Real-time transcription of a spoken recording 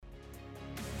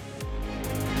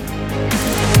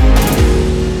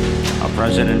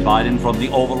President Biden from the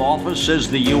Oval Office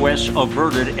says the U.S.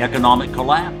 averted economic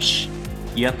collapse.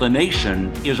 Yet the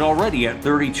nation is already at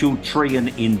 $32 trillion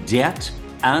in debt,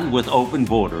 and with open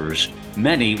borders,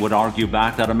 many would argue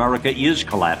back that America is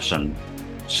collapsing.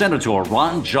 Senator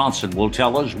Ron Johnson will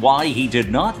tell us why he did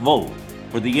not vote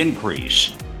for the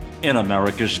increase in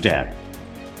America's debt.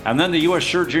 And then the U.S.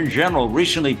 Surgeon General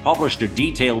recently published a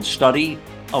detailed study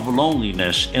of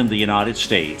loneliness in the United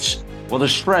States, where the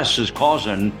stress is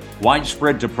causing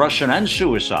widespread depression and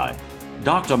suicide.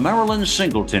 Dr. Marilyn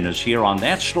Singleton is here on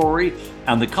that story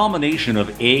and the combination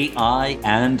of AI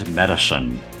and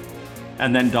medicine.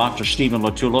 And then Dr.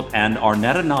 LaTulippe and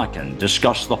Arnetta Notkin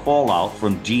discuss the fallout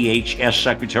from DHS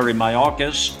Secretary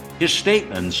Mayorkas, his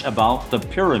statements about the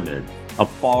Pyramid of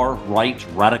Far-Right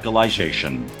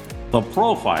Radicalization, the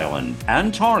profiling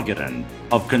and targeting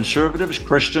of conservatives,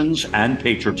 Christians, and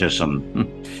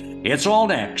patriotism. It's all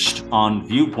next on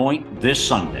Viewpoint This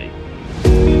Sunday.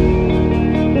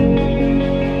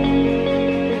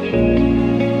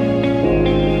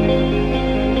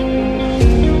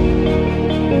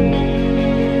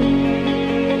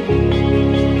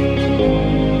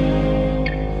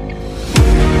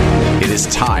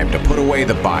 It's time to put away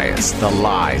the bias, the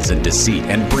lies, and deceit,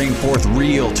 and bring forth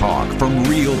real talk from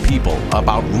real people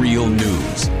about real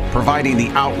news, providing the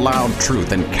out loud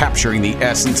truth and capturing the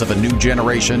essence of a new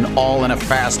generation, all in a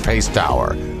fast-paced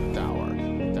hour.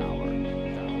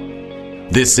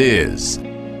 This is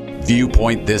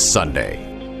Viewpoint This Sunday.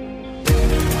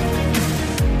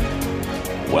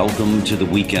 Welcome to the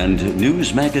weekend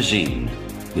news magazine,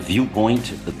 the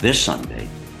Viewpoint This Sunday.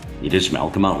 It is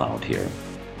Malcolm Out Loud here.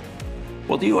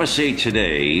 Well, the USA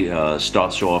Today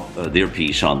starts off their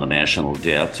piece on the national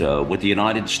debt with the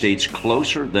United States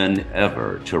closer than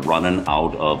ever to running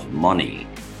out of money.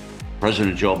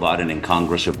 President Joe Biden and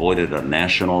Congress avoided a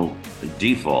national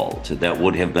default that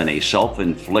would have been a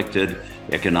self-inflicted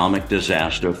economic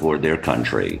disaster for their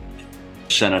country.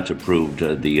 The Senate approved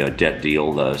the debt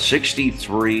deal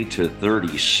 63 to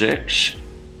 36,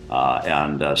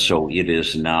 and so it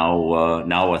is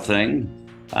now a thing.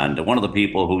 And one of the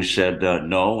people who said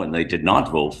no and they did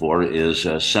not vote for is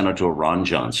Senator Ron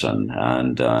Johnson.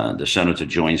 And the senator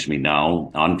joins me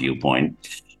now on Viewpoint.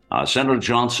 Senator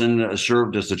Johnson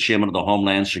served as the chairman of the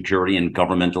Homeland Security and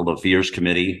Governmental Affairs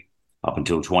Committee up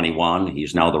until 21.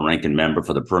 He's now the ranking member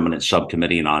for the Permanent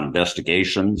Subcommittee on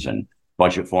Investigations and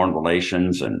Budget, Foreign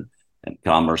Relations, and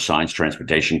Commerce, Science,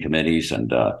 Transportation Committees.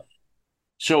 And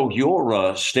so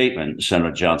your statement,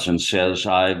 Senator Johnson, says,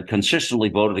 I've consistently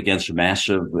voted against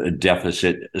massive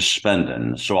deficit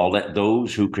spending, so I'll let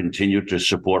those who continue to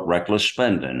support reckless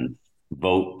spending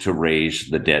vote to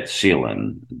raise the debt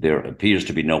ceiling. There appears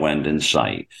to be no end in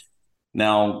sight.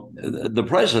 Now, the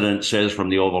president says from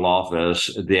the Oval Office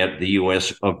that the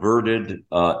U.S. averted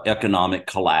economic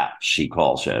collapse, he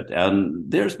calls it.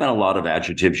 And there's been a lot of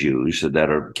adjectives used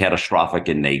that are catastrophic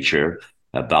in nature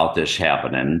about this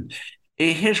happening.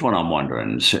 Here's what I'm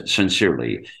wondering,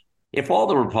 sincerely. If all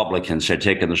the Republicans had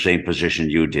taken the same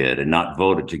position you did and not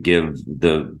voted to give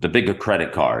the bigger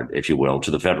credit card, if you will,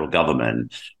 to the federal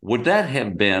government, would that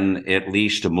have been at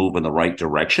least a move in the right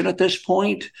direction at this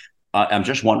point? I'm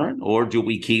just wondering, or do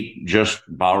we keep just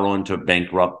borrowing to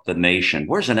bankrupt the nation?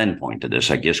 Where's an endpoint to this,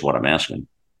 I guess what I'm asking?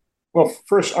 Well,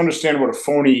 first, understand what a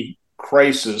phony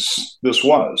crisis this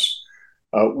was.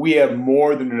 We have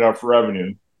more than enough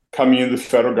revenue coming into the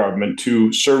federal government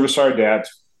to service our debt,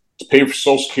 to pay for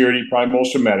Social Security, probably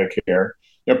most of Medicare,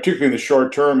 particularly in the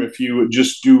short term, if you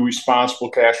just do responsible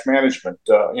cash management.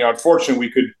 Unfortunately, we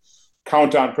could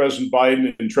count on President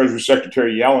Biden and Treasury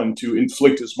Secretary Yellen to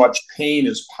inflict as much pain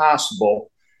as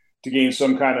possible to gain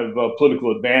some kind of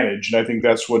political advantage. And I think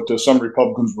that's what some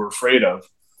Republicans were afraid of.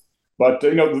 But,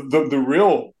 the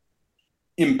real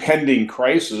impending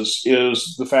crisis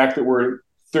is the fact that we're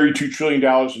 $32 trillion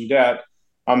in debt,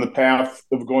 on the path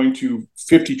of going to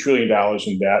 $50 trillion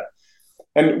in debt.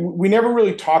 And we never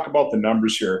really talk about the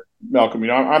numbers here, Malcolm.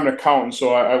 I'm an accountant,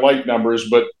 so I like numbers,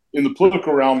 but in the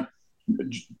political realm,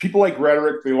 people like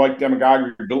rhetoric, they like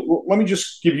demagoguery. But let me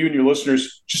just give you and your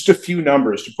listeners just a few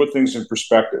numbers to put things in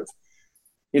perspective.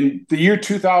 In the year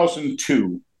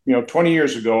 2002, 20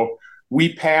 years ago,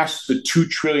 we passed the $2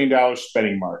 trillion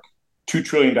spending mark, $2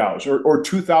 trillion, or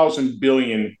 2,000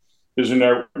 billion is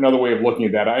another way of looking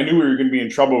at that. I knew we were going to be in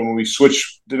trouble when we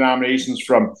switched denominations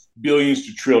from billions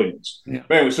to trillions. Yeah.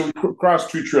 But anyway, so we crossed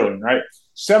 2 trillion, right?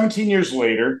 17 years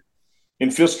later,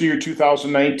 in fiscal year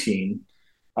 2019,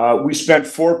 we spent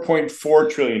 $4.4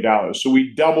 trillion. So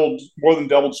we more than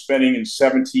doubled spending in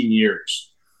 17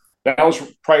 years. That was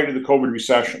prior to the COVID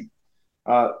recession.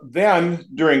 Then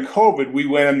during COVID, we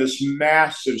went on this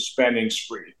massive spending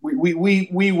spree.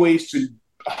 We wasted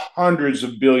hundreds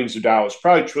of billions of dollars,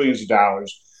 probably trillions of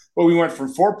dollars. But we went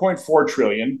from 4.4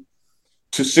 trillion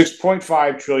to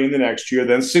 6.5 trillion the next year,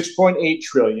 then 6.8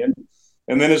 trillion.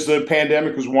 And then as the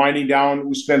pandemic was winding down,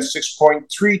 we spent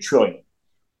 6.3 trillion.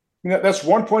 That's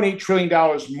 $1.8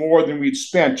 trillion more than we'd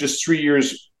spent just 3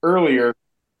 years earlier.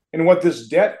 And what this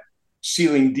debt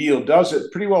ceiling deal does,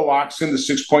 it pretty well locks in the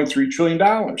 $6.3 trillion.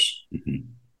 Mm-hmm.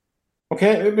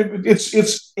 Okay,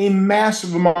 it's a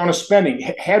massive amount of spending.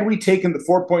 Had we taken the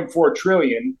 4.4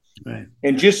 trillion right.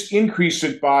 and just increased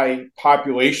it by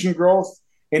population growth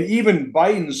and even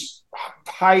Biden's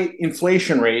high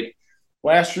inflation rate,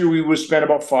 last year we would spend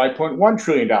about $5.1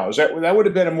 trillion. That would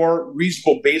have been a more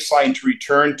reasonable baseline to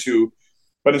return to,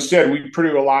 but instead we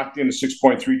pretty well locked in a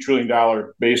 $6.3 trillion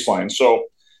baseline. So,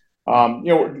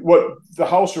 what the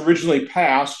House originally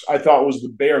passed, I thought was the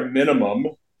bare minimum.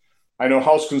 I know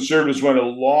House conservatives went a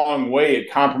long way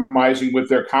at compromising with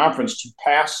their conference to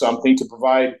pass something to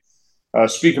provide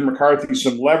Speaker McCarthy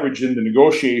some leverage in the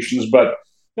negotiations. But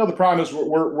the problem is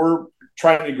we're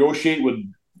trying to negotiate with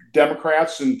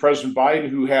Democrats and President Biden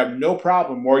who have no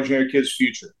problem mortgaging their kids'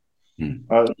 future.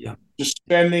 Just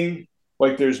spending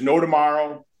like there's no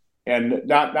tomorrow and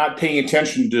not paying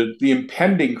attention to the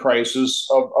impending crisis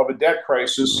of a debt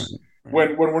crisis.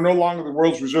 Right. When we're no longer the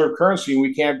world's reserve currency and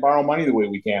we can't borrow money the way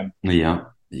we can. Yeah.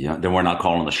 Then we're not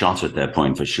calling the shots at that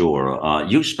point for sure.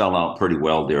 You spell out pretty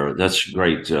well there. That's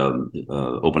great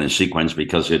opening sequence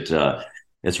because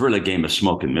it's really a game of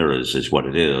smoke and mirrors is what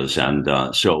it is. And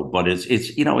but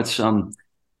it's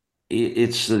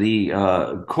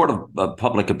the court of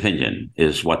public opinion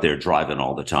is what they're driving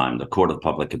all the time. The court of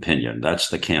public opinion. That's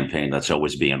the campaign that's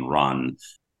always being run.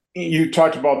 You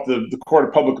talked about the court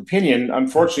of public opinion.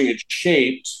 Unfortunately, it's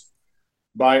shaped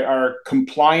by our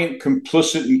compliant,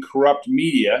 complicit, and corrupt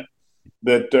media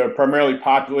that primarily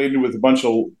populated with a bunch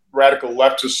of radical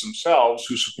leftists themselves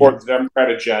who support the Democrat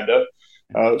agenda,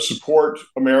 support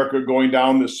America going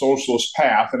down this socialist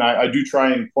path. And I do try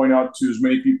and point out to as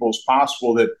many people as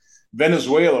possible that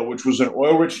Venezuela, which was an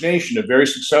oil-rich nation, a very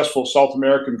successful South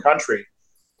American country,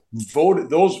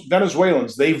 those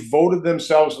Venezuelans, they voted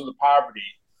themselves into poverty.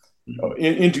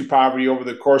 Into poverty over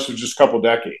the course of just a couple of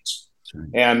decades. Right.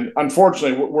 And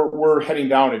unfortunately, we're heading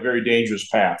down a very dangerous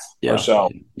path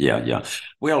ourselves. Yeah.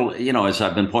 Well, as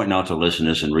I've been pointing out to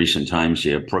listeners in recent times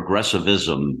here,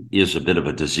 progressivism is a bit of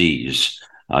a disease,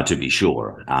 to be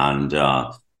sure. And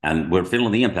we're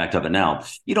feeling the impact of it now.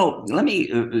 Let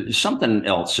me, something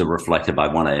else reflective I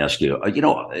want to ask you.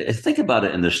 Think about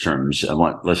it in this terms. I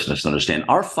want listeners to understand.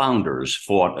 Our founders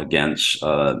fought against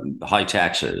high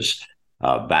taxes.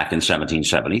 Back in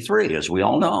 1773, as we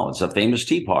all know. It's a famous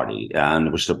Tea Party, and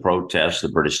it was to protest the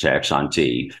British tax on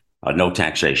tea, no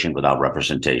taxation without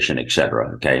representation, et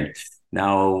cetera. Okay.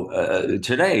 Now,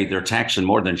 today, they're taxing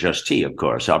more than just tea, of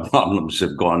course. Our problems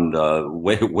have gone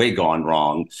way gone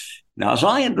wrong. Now, as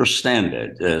I understand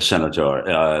it, Senator,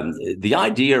 the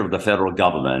idea of the federal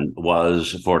government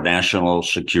was for national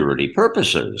security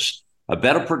purposes. A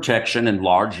better protection in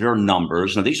larger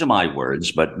numbers. Now, these are my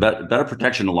words, but better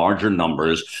protection in larger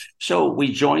numbers. So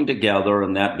we joined together,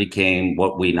 and that became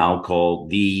what we now call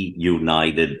the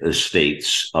United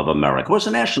States of America. It was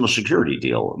a national security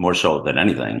deal, more so than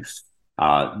anything.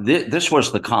 This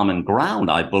was the common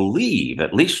ground, I believe,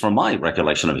 at least from my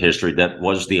recollection of history, that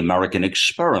was the American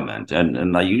experiment.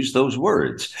 And I use those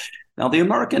words. Now, the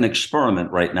American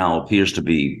experiment right now appears to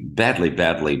be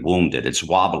badly wounded. It's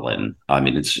wobbling. I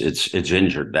mean, it's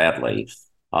injured badly.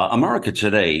 America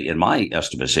today, in my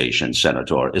estimation,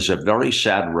 Senator, is a very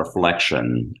sad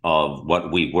reflection of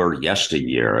what we were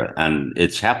yesteryear, and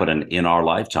it's happening in our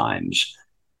lifetimes.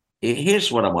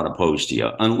 Here's what I want to pose to you.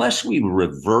 Unless we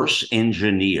reverse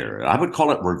engineer, I would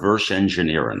call it reverse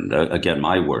engineering, again,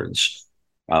 my words,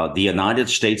 the United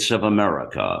States of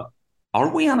America,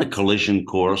 are we on a collision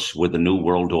course with the New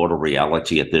World Order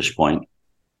reality at this point?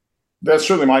 That's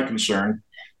certainly my concern.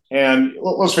 And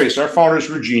let's face it, our founders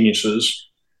were geniuses.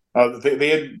 They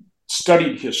had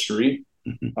studied history.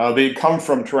 Mm-hmm. They had come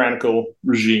from tyrannical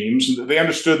regimes. They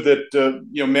understood that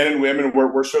men and women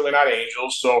were certainly not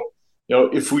angels. So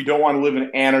if we don't want to live in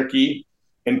anarchy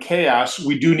and chaos,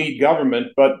 we do need government.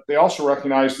 But they also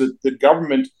recognized that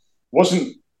government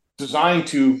wasn't designed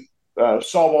to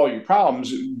solve all your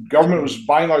problems. Government was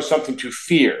by and large something to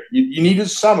fear. You needed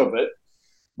some of it,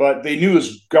 but they knew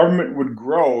as government would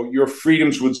grow, your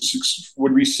freedoms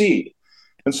would recede.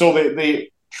 And so they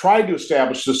tried to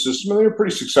establish this system, and they were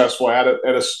pretty successful at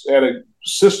a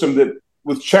system that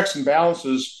with checks and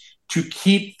balances to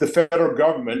keep the federal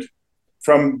government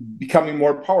from becoming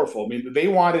more powerful. I mean, they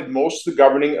wanted most of the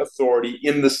governing authority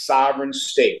in the sovereign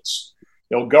states.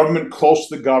 Government close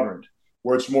to the governed,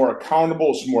 where it's more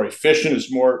accountable, it's more efficient,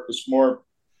 it's more.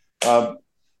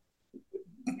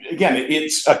 Again,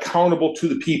 it's accountable to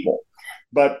the people.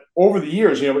 But over the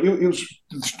years, it was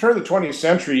the turn of the 20th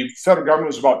century. Federal government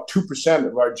was about 2%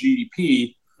 of our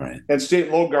GDP. Right. And state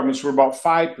and local governments were about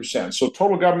 5%. So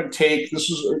total government take, this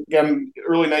was, again,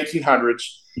 early 1900s,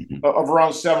 of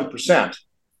around 7%.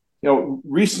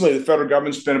 Recently, the federal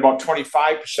government spent about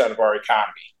 25% of our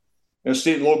economy. And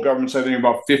state and local governments, I think,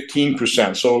 about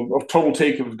 15%. So a total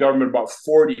take of government about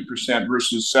 40%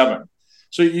 versus 7%.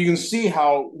 So you can see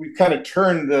how we've kind of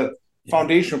turned the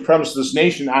foundational premise of this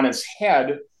nation on its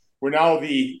head, where now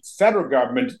the federal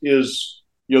government is,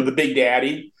 the big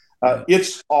daddy.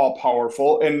 It's all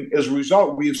powerful. And as a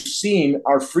result, we've seen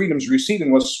our freedoms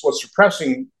receding. What's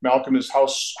suppressing, Malcolm, is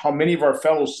how many of our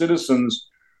fellow citizens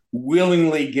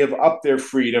willingly give up their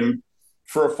freedom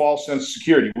for a false sense of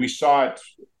security. We saw it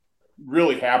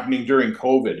really happening during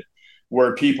COVID,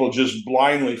 where people just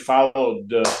blindly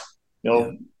followed,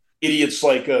 idiots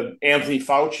like Anthony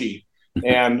Fauci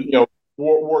and,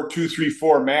 wore 2, 3,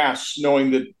 4 masks,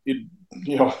 knowing that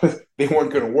they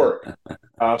weren't going to work.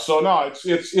 So no,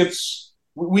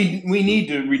 we need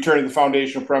to return to the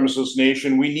foundational premise of this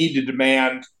nation. We need to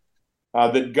demand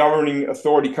that governing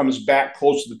authority comes back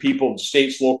close to the people, the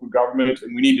states, local government,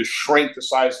 and we need to shrink the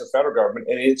size of the federal government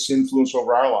and its influence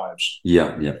over our lives.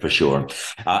 Yeah, for sure.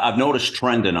 I've noticed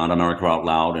trending on America Out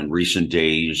Loud in recent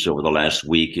days over the last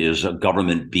week is a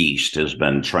government beast has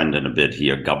been trending a bit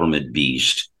here, government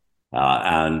beast.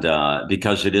 And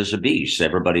because it is a beast,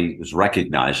 everybody is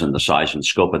recognizing the size and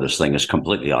scope of this thing is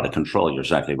completely out of control. You're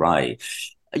exactly right.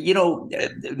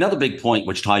 Another big point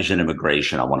which ties in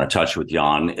immigration, I want to touch with you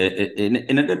on, in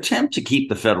an attempt to keep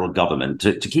the federal government,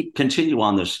 to continue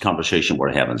on this conversation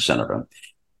we're having, Senator,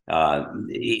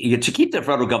 to keep the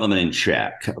federal government in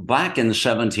check. Back in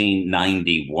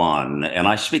 1791, and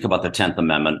I speak about the 10th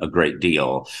Amendment a great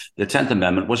deal, the 10th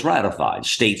Amendment was ratified,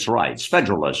 states' rights,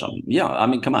 federalism. Yeah, I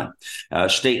mean, come on.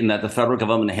 Stating that the federal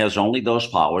government has only those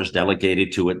powers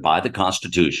delegated to it by the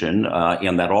Constitution,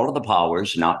 and that all of the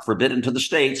powers not forbidden to the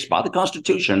states by the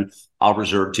Constitution are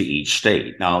reserved to each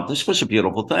state. Now, this was a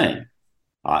beautiful thing,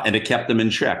 and it kept them in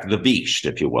check, the beast,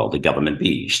 if you will, the government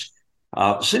beast.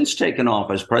 Since taking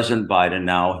office, President Biden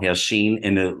now has seen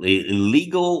an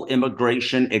illegal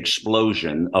immigration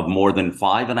explosion of more than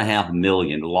 5.5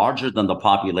 million, larger than the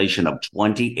population of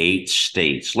 28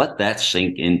 states. Let that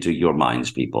sink into your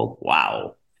minds, people.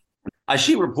 Wow. I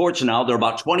see reports now there are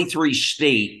about 23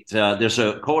 states. There's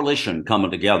a coalition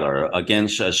coming together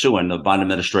against suing the Biden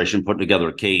administration, putting together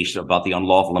a case about the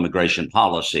unlawful immigration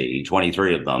policy,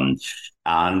 23 of them.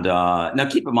 And now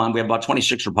keep in mind, we have about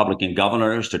 26 Republican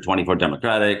governors to 24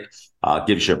 Democratic,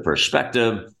 gives you a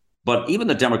perspective. But even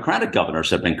the Democratic governors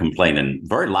have been complaining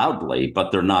very loudly,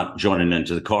 but they're not joining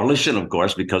into the coalition, of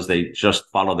course, because they just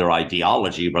follow their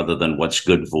ideology rather than what's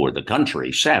good for the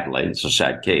country. Sadly, it's a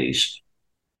sad case.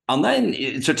 And then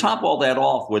to top all that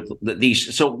off with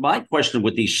these. So my question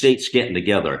with these states getting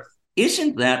together,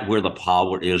 isn't that where the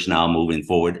power is now moving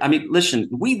forward? I mean, listen,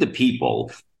 we the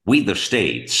people, we the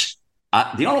states,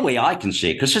 the only way I can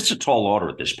see it, because it's a tall order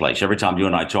at this place. Every time you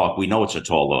and I talk, we know it's a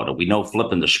tall order. We know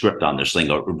flipping the script on this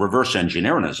thing, or reverse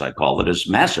engineering, as I call it, is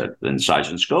massive in size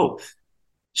and scope.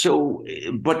 So,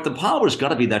 but the power's got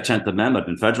to be that 10th Amendment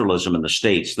and federalism in the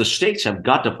states. The states have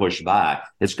got to push back.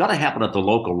 It's got to happen at the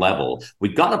local level.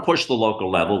 We've got to push the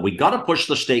local level. We've got to push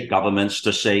the state governments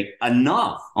to say,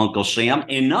 enough, Uncle Sam,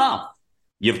 enough.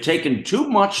 You've taken too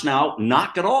much now.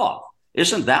 Knock it off.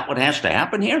 Isn't that what has to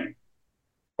happen here?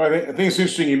 Well, I think it's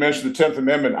interesting you mentioned the 10th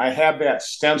Amendment. I have that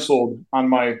stenciled on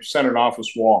my Senate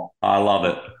office wall. I love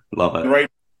it. Love it. And right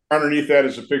underneath that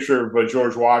is a picture of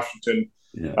George Washington.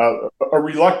 Yeah. A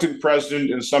reluctant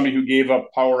president and somebody who gave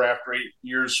up power after 8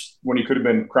 years when he could have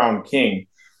been crowned king.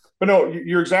 But no,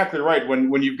 you're exactly right.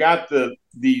 When you've got the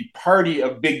party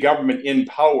of big government in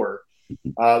power,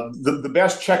 the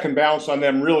best check and balance on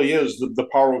them really is the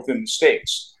power within the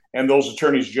states and those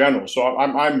attorneys general. So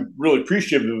I'm really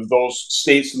appreciative of those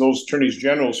states and those attorneys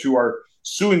generals who are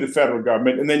suing the federal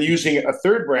government and then using a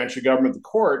third branch of government, the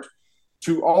court,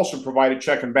 to also provide a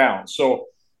check and balance. So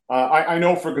I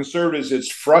know for conservatives,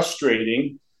 it's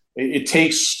frustrating. It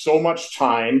takes so much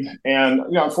time. And,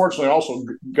 unfortunately, also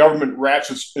government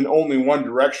ratchets in only one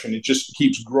direction. It just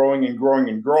keeps growing and growing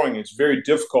and growing. It's very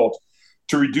difficult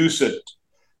to reduce it.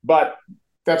 But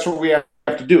that's what we have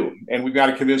to do. And we've got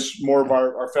to convince more of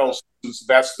our fellow citizens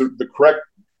that's the correct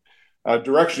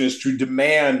direction is to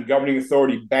demand governing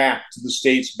authority back to the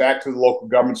states, back to the local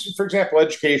governments. For example,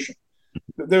 education.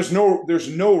 there's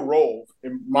no role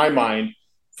in my mind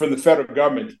for the federal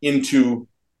government into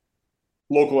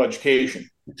local education.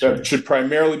 That should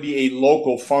primarily be a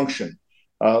local function,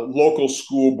 local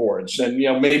school boards, and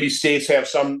maybe states have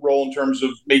some role in terms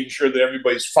of making sure that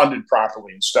everybody's funded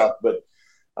properly and stuff. But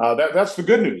that's the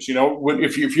good news.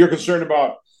 If you're concerned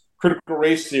about critical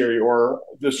race theory or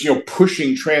this,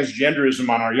 pushing transgenderism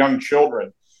on our young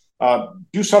children,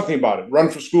 do something about it. Run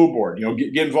for school board.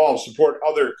 Get involved. Support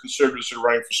other conservatives who are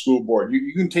running for school board.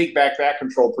 You can take back that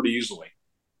control pretty easily.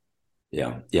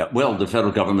 Yeah. Well, the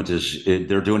federal government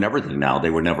they're doing everything now they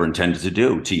were never intended to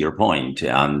do, to your point.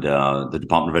 And the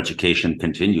Department of Education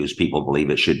continues. People believe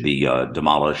it should be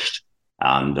demolished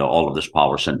and all of this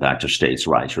power sent back to states.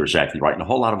 Right. You're exactly right. And a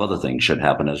whole lot of other things should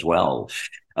happen as well.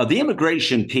 The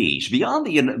immigration piece, beyond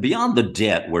the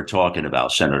debt we're talking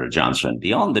about, Senator Johnson,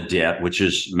 beyond the debt, which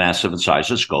is massive in size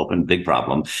and scope and big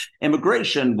problem,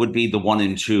 immigration would be the 1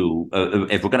 and 2.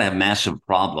 If we're going to have massive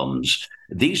problems,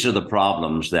 these are the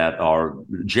problems that are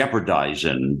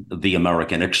jeopardizing the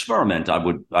American experiment. I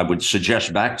would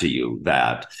suggest back to you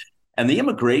that. And the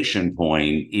immigration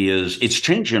point is it's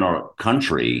changing our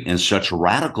country in such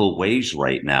radical ways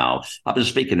right now. I've been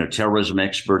speaking to terrorism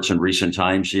experts in recent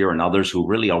times here and others who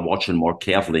really are watching more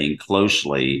carefully and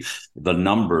closely the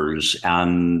numbers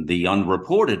and the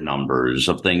unreported numbers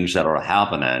of things that are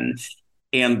happening.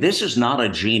 And this is not a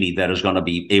genie that is going to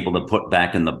be able to put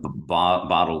back in the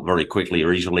bottle very quickly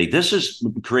or easily. This is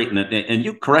creating, and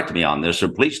you correct me on this, or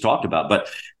please talk about, but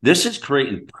this is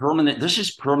creating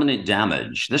permanent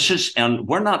damage. And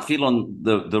we're not feeling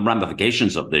the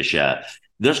ramifications of this yet.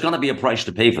 There's going to be a price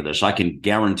to pay for this. I can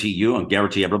guarantee you and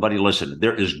guarantee everybody, listen,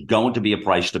 there is going to be a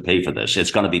price to pay for this.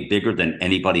 It's going to be bigger than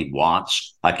anybody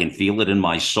wants. I can feel it in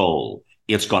my soul.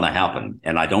 It's going to happen.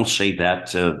 And I don't say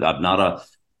that, I'm not a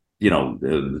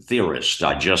theorist.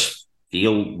 I just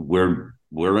feel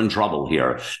we're in trouble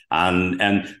here.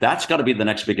 And that's got to be the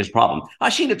next biggest problem. I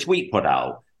seen a tweet put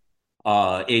out,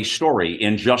 a story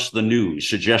in Just the News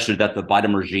suggested that the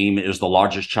Biden regime is the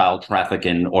largest child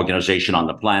trafficking organization on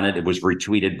the planet. It was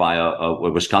retweeted by a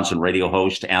Wisconsin radio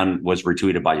host and was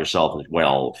retweeted by yourself as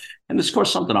well. And it's, of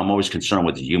course, something I'm always concerned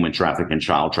with, human trafficking,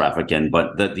 child trafficking,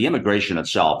 but the immigration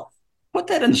itself, put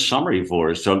that in summary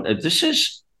for us. So this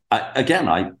is,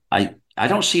 I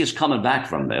don't see us coming back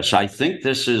from this. I think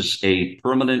this is a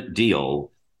permanent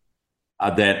deal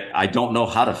that I don't know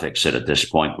how to fix it at this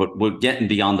point, but we're getting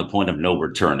beyond the point of no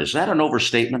return. Is that an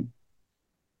overstatement?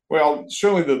 Well,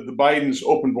 certainly the Biden's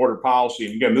open border policy,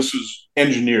 and again, this is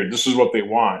engineered, this is what they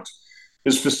want,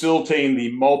 is facilitating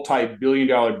the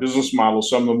multi-billion-dollar business model,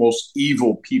 some of the most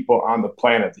evil people on the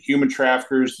planet, the human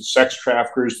traffickers, the sex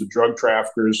traffickers, the drug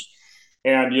traffickers.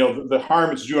 And, the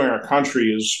harm it's doing our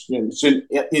country is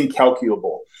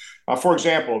incalculable. For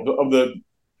example, of the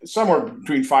somewhere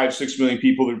between 5-6 million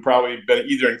people that have probably been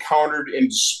either encountered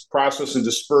and processed and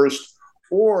dispersed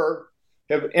or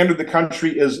have entered the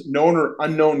country as known or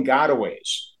unknown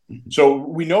gotaways. So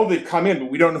we know they've come in, but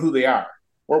we don't know who they are,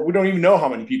 or we don't even know how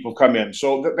many people come in.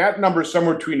 So that number is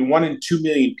somewhere between 1 and 2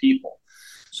 million people.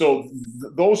 So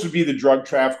those would be the drug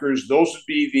traffickers. Those would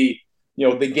be the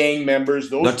gang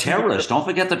members, the terrorists. Don't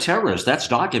forget the terrorists. That's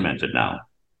documented now.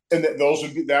 And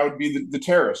that would be the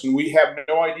terrorists. And we have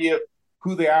no idea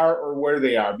who they are or where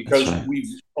they are because we've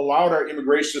allowed our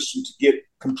immigration system to get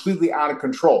completely out of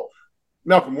control.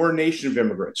 Malcolm, we're a nation of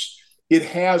immigrants. It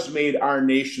has made our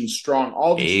nation strong.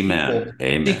 All these people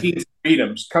seeking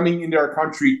freedoms, coming into our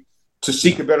country to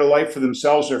seek a better life for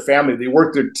themselves, their family. They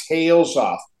work their tails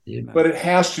off. Amen. But it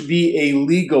has to be a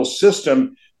legal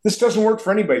system. This doesn't work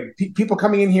for anybody. People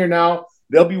coming in here now,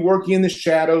 they'll be working in the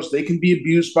shadows. They can be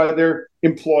abused by their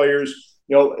employers.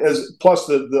 Plus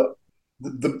the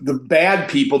bad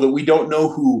people that we don't know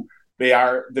who they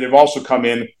are that have also come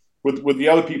in with the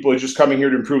other people who are just coming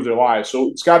here to improve their lives. So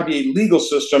it's got to be a legal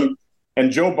system.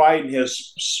 And Joe Biden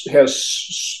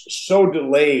has so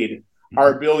delayed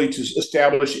our ability to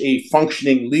establish a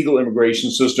functioning legal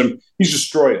immigration system. He's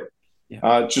destroyed it.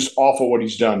 Yeah. It's just awful what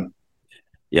he's done.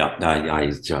 Yeah,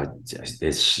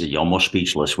 it's almost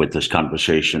speechless with this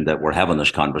conversation that we're having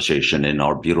this conversation in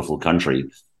our beautiful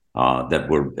country. That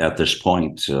we're at this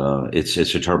point, it's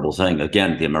a terrible thing.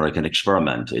 Again, the American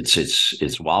experiment,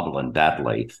 it's wobbling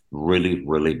badly, really,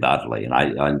 really badly.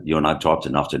 And you and I've talked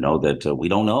enough to know that we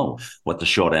don't know what the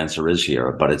short answer is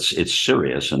here, but it's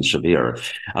serious and severe.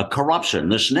 Corruption.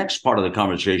 This next part of the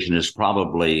conversation is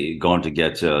probably going to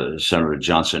get Senator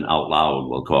Johnson out loud,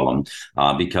 we'll call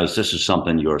him, because this is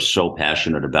something you're so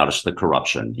passionate about. It's the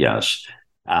corruption. Yes.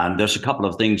 And there's a couple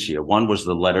of things here. One was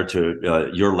the letter to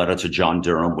your letter to John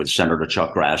Durham with Senator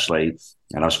Chuck Grassley.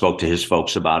 And I spoke to his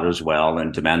folks about it as well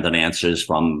and demanded answers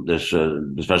from this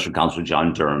special counsel,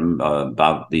 John Durham,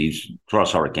 about these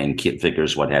cross-hurricane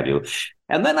figures, what have you.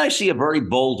 And then I see a very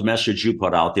bold message you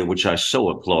put out there, which I so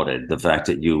applauded, the fact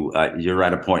that you're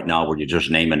at a point now where you're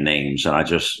just naming names. And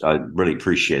I really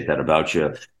appreciate that about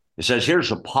you. It says,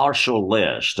 here's a partial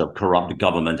list of corrupt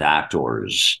government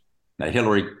actors.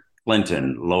 Hillary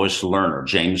Clinton, Lois Lerner,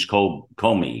 James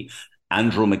Comey,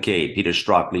 Andrew McCabe, Peter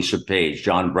Strzok, Lisa Page,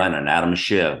 John Brennan, Adam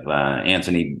Schiff,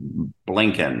 Anthony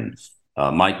Blinken,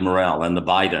 Mike Morrell, and the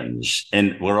Bidens.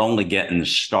 And we're only getting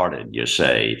started, you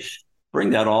say.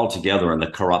 Bring that all together in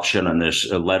the corruption and this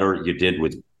letter you did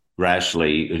with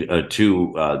Grassley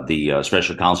to the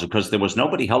special counsel, because there was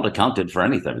nobody held accounted for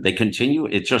anything. They continue.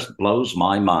 It just blows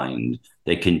my mind.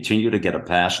 They continue to get a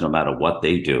pass no matter what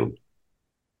they do.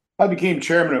 I became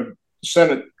chairman of the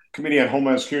Senate Committee on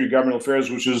Homeland Security and Governmental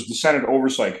Affairs, which is the Senate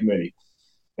Oversight Committee.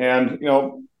 And,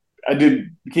 I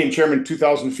became chairman in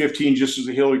 2015, just as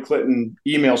the Hillary Clinton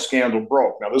email scandal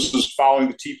broke. Now, this was following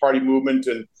the Tea Party movement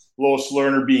and Lois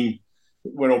Lerner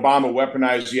when Obama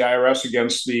weaponized the IRS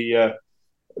against the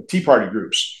Tea Party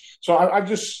groups. So I've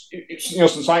just,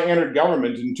 since I entered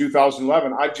government in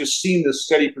 2011, I've just seen this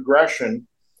steady progression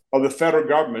of the federal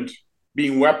government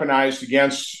being weaponized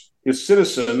against its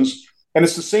citizens, and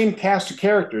it's the same cast of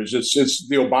characters. It's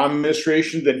the Obama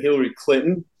administration, then Hillary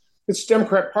Clinton. It's the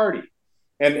Democrat Party,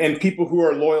 and people who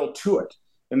are loyal to it.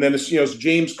 And then it's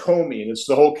James Comey, and it's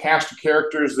the whole cast of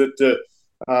characters that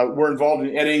were involved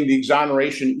in editing the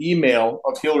exoneration email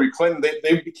of Hillary Clinton.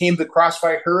 They became the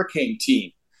Crossfire Hurricane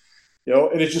team,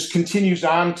 and it just continues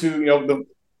on to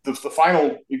the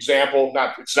final example.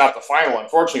 It's not the final,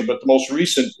 unfortunately, but the most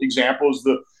recent example is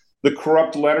the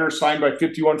corrupt letter signed by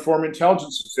 51 former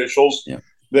intelligence officials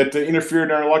that interfered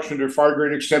in our election to a far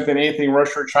greater extent than anything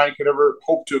Russia or China could ever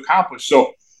hope to accomplish.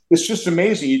 So it's just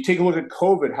amazing. You take a look at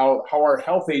COVID, how our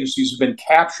health agencies have been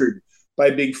captured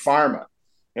by big pharma.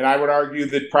 And I would argue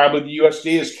that probably the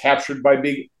USDA is captured by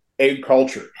big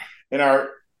agriculture. And our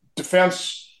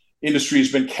defense industry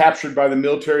has been captured by the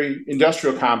military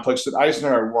industrial complex that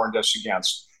Eisenhower warned us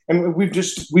against. And we've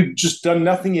just done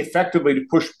nothing effectively to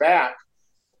push back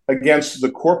against the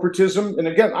corporatism. And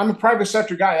again, I'm a private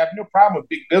sector guy. I have no problem with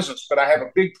big business, but I have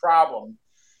a big problem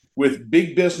with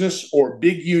big business or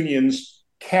big unions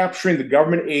capturing the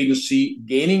government agency,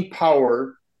 gaining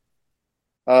power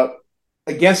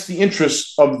against the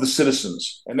interests of the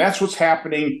citizens. And that's what's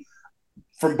happening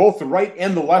from both the right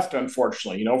and the left,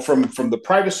 unfortunately, from the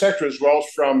private sector as well as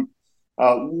from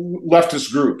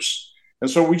leftist groups. And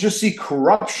so we just see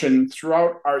corruption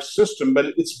throughout our system, but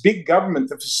it's big government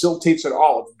that facilitates it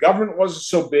all. If government wasn't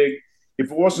so big,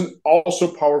 if it wasn't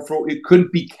also powerful, it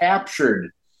couldn't be captured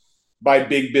by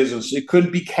big business. It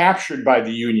couldn't be captured by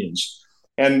the unions.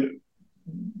 And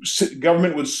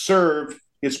government would serve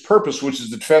its purpose, which is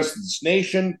the defense of this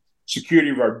nation, security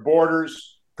of our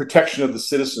borders, protection of the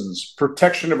citizens,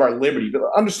 protection of our liberty. But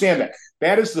understand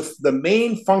that is the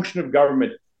main function of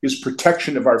government, is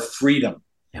protection of our freedom.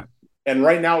 And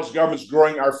right now, as government's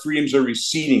growing, our freedoms are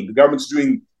receding. The government's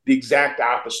doing the exact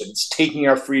opposite. It's taking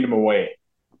our freedom away.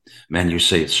 Man, you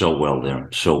say it so well there,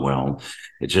 so well.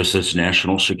 It's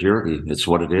national security. It's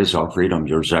what it is, our freedom.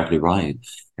 You're exactly right.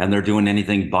 And they're doing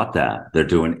anything but that. They're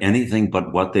doing anything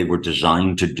but what they were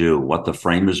designed to do, what the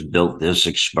framers built this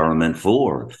experiment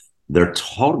for. They're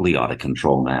totally out of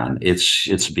control, man.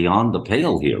 It's beyond the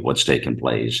pale here, what's taking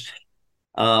place.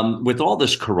 With all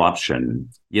this corruption,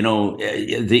 we've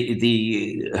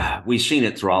seen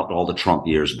it throughout all the Trump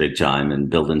years, big time, and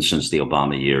building since the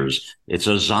Obama years. It's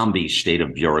a zombie state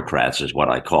of bureaucrats, is what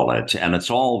I call it, and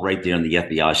it's all right there in the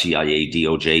FBI, CIA,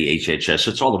 DOJ, HHS.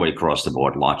 It's all the way across the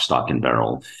board, lock, stock, and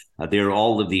barrel. There are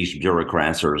all of these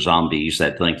bureaucrats or zombies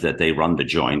that think that they run the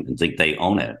joint and think they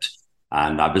own it.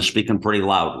 And I've been speaking pretty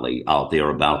loudly out there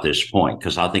about this point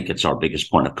because I think it's our biggest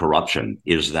point of corruption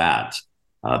is that.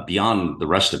 Beyond the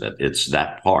rest of it, it's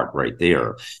that part right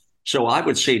there. So I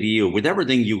would say to you, with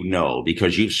everything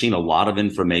because you've seen a lot of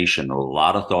information, a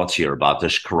lot of thoughts here about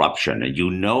this corruption, and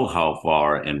you know how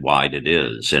far and wide it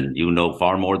is, and you know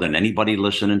far more than anybody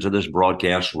listening to this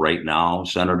broadcast right now,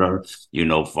 Senator. You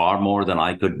know far more than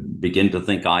I could begin to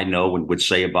think I know and would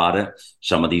say about it.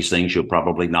 Some of these things you're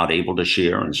probably not able to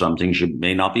share, and some things you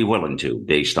may not be willing to,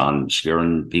 based on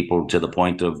scaring people to the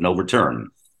point of no return.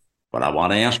 But I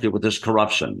want to ask you with this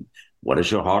corruption, what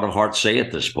does your heart of hearts say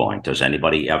at this point? Is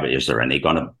there any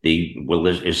going to be,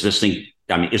 is this thing,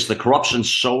 is the corruption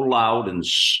so loud and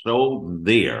so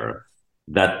there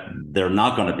that they're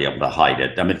not going to be able to hide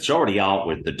it? It's already out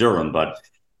with the Durham, but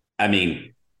I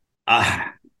mean,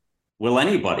 will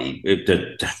anybody,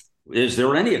 is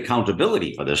there any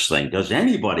accountability for this thing? Does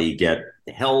anybody get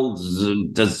held?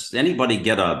 Does anybody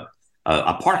get a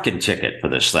parking ticket for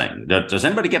this thing? Does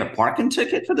anybody get a parking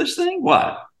ticket for this thing?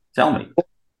 What? Tell me.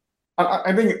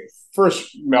 I think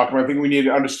first, Malcolm, I think we need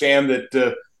to understand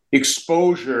that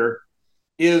exposure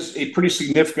is a pretty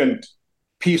significant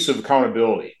piece of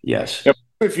accountability. Yes.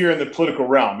 If you're in the political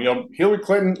realm, Hillary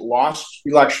Clinton lost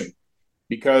election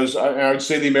because I would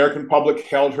say the American public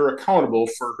held her accountable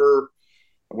for her,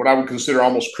 what I would consider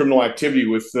almost criminal activity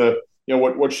with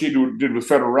what she did with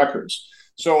federal records.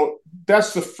 So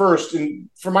that's the first, and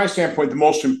from my standpoint, the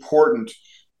most important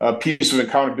piece of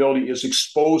accountability is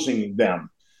exposing them.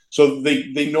 So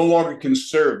they no longer can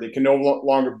serve. They can no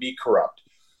longer be corrupt.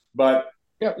 But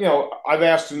I've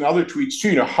asked in other tweets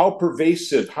too, how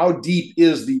pervasive, how deep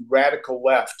is the radical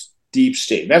left deep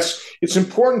state? It's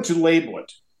important to label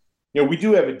it. We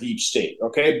do have a deep state,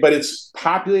 okay, but it's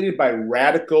populated by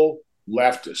radical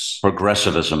leftists.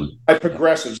 Progressivism. By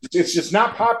progressives. It's just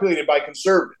not populated by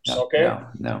conservatives, okay?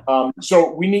 No.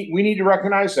 So we need to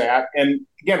recognize that. And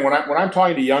again, when I'm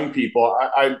talking to young people,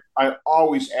 I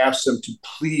always ask them to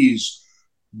please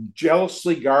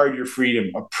jealously guard your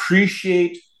freedom.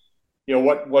 Appreciate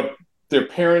what their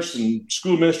parents and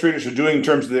school administrators are doing in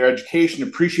terms of their education.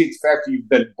 Appreciate the fact that you've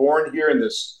been born here in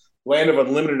this land of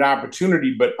unlimited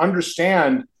opportunity, but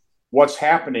understand what's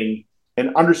happening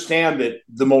and understand that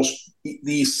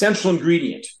the essential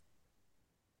ingredient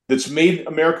that's made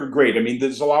America great,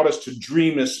 that's allowed us to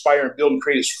dream, aspire, and build and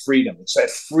create is freedom. It's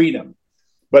that freedom.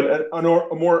 But a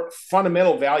more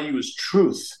fundamental value is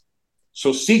truth.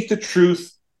 So seek the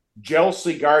truth,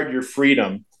 jealously guard your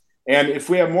freedom. And if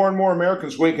we have more and more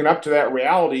Americans waking up to that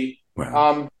reality,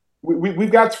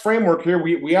 we've got the framework here.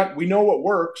 We know what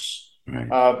works.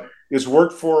 Right. It's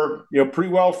worked for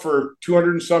pretty well for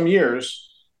 200 and some years,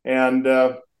 and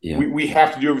we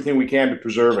have to do everything we can to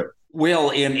preserve it.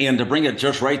 Well, and to bring it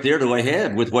just right there to a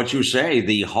head with what you say,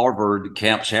 the Harvard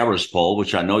Capps-Harris poll,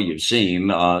 which I know you've seen,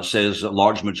 says that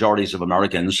large majorities of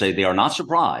Americans say they are not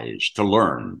surprised to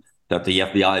learn that the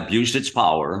FBI abused its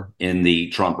power in the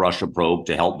Trump-Russia probe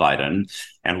to help Biden.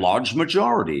 And large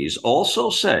majorities also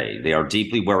say they are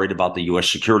deeply worried about the U.S.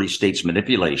 security state's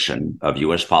manipulation of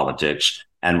U.S. politics,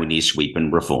 and we need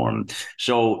sweeping reform.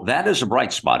 So that is a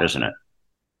bright spot, isn't it?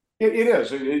 It is.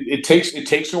 It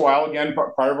takes a while. Again,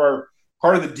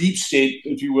 part of the deep state,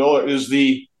 if you will, is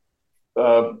the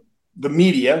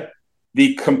media,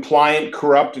 the compliant,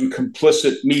 corrupt, and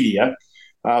complicit media.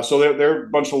 So they're a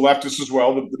bunch of leftists as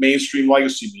well, the mainstream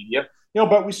legacy media.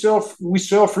 But we still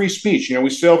have free speech. We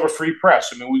still have a free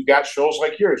press. We've got shows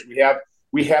like yours.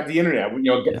 We have the internet.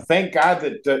 Thank God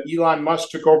that Elon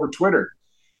Musk took over Twitter.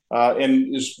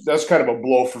 And that's kind of a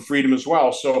blow for freedom as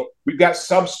well. So we've got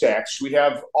Substacks, we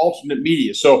have alternate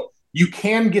media. So you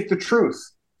can get the truth.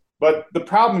 But the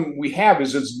problem we have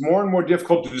is it's more and more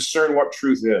difficult to discern what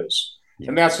truth is. Yeah.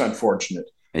 And that's unfortunate.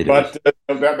 That's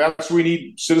where we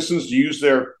need citizens to use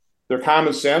their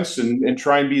common sense and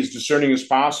try and be as discerning as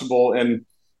possible. And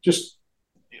just,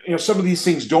 some of these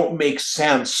things don't make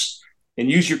sense, and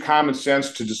use your common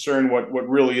sense to discern what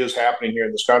really is happening here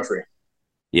in this country.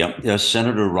 Yeah,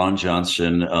 Senator Ron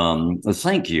Johnson,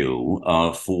 thank you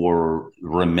for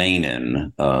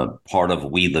remaining part of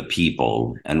We the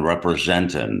People and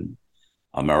representing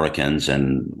Americans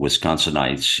and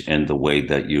Wisconsinites in the way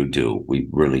that you do. We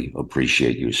really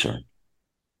appreciate you, sir.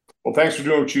 Well, thanks for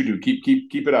doing what you do.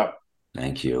 Keep it up.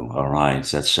 Thank you. All right.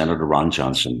 That's Senator Ron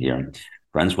Johnson here.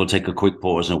 Friends, we'll take a quick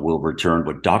pause and we'll return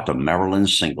with Dr. Marilyn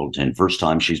Singleton. First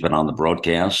time she's been on the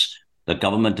broadcast. The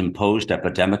government-imposed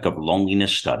epidemic of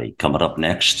loneliness study. Coming up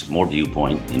next, more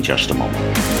Viewpoint in just a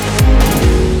moment.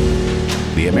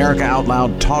 The America Out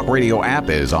Loud Talk Radio app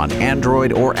is on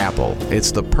Android or Apple.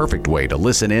 It's the perfect way to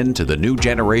listen in to the new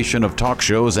generation of talk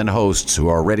shows and hosts who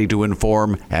are ready to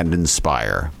inform and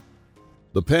inspire.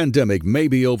 The pandemic may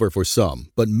be over for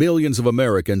some, but millions of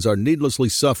Americans are needlessly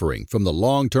suffering from the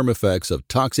long-term effects of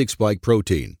toxic spike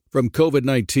protein from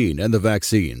COVID-19 and the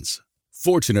vaccines.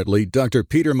 Fortunately, Dr.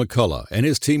 Peter McCullough and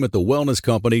his team at the Wellness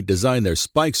Company designed their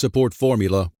spike support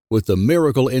formula with the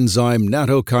miracle enzyme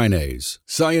nattokinase,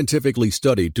 scientifically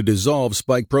studied to dissolve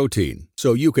spike protein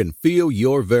so you can feel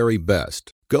your very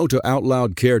best. Go to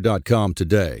OutLoudCare.com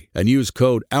today and use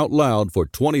code OUTLOUD for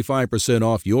 25%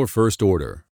 off your first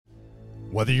order.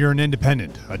 Whether you're an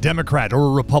independent, a Democrat, or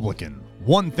a Republican,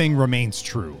 one thing remains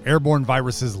true. Airborne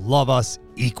viruses love us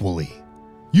equally.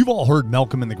 You've all heard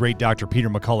Malcolm and the great Dr. Peter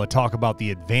McCullough talk about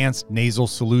the advanced nasal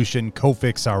solution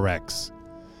Cofix RX.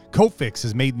 Cofix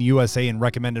is made in the USA and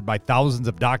recommended by thousands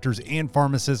of doctors and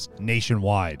pharmacists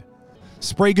nationwide.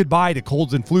 Spray goodbye to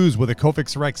colds and flus with a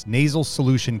Cofix RX Nasal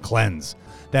Solution Cleanse.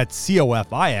 That's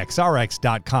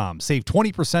COFIXRX.com. Save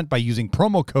 20% by using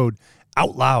promo code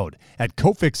OUTLOUD at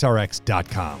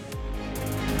CofixRx.com.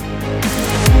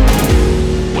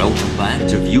 Welcome back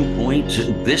to Viewpoint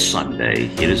This Sunday.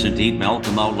 It is indeed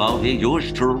Malcolm Out Loud here,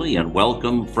 yours truly, and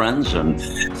welcome, friends, and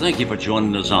thank you for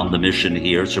joining us on the mission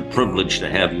here. It's a privilege to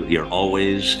have you here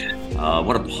always.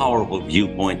 What a powerful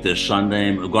Viewpoint this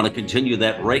Sunday. We're going to continue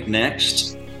that right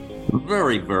next.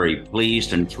 Very, very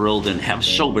pleased and thrilled and have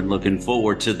so been looking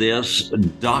forward to this.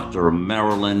 Dr.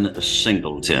 Marilyn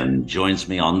Singleton joins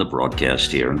me on the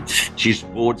broadcast here. She's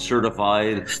board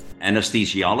certified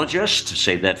anesthesiologist,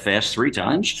 say that fast 3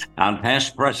 times, and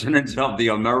past president of the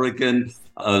American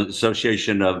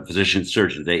Association of Physician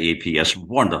Surgeons, AAPS,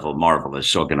 wonderful,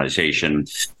 marvelous organization.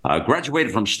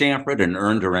 Graduated from Stanford and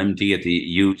earned her MD at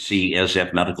the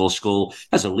UCSF Medical School.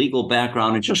 Has a legal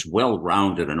background and just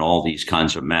well-rounded in all these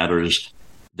kinds of matters.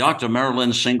 Dr.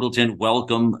 Marilyn Singleton,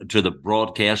 welcome to the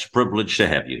broadcast. Privileged to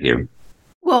have you here.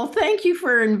 Well, thank you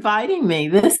for inviting me.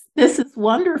 This is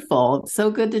wonderful. It's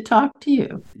so good to talk to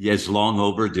you. Yes, long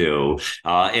overdue.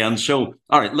 And so,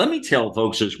 all right, let me tell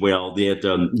folks as well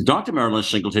that Dr. Marilyn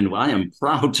Singleton, who I am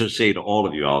proud to say to all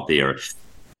of you out there,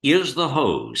 is the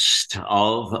host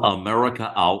of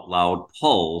America Out Loud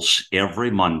Pulse every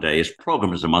Monday. His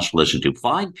program is a must listen to,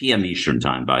 5 p.m. Eastern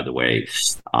time, by the way,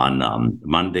 on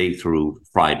Monday through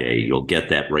Friday. You'll get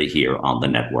that right here on the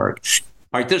network.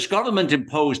 All right, this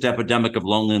government-imposed epidemic of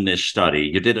loneliness study,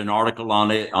 you did an article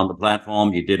on it on the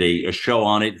platform. You did a show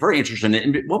on it. Very interesting.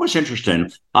 And what was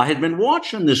interesting, I had been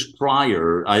watching this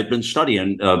prior. I had been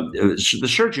studying. The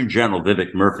Surgeon General,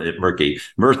 Vivek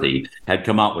Murthy, had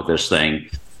come out with this thing.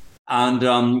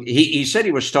 And he said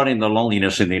he was studying the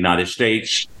loneliness in the United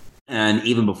States. And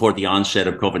even before the onset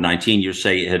of COVID-19, you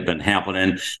say it had been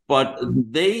happening. But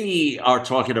they are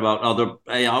talking about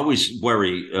I always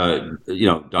worry,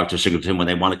 Dr. Singleton, when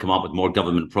they want to come up with more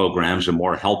government programs and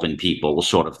more helping people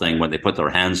sort of thing, when they put their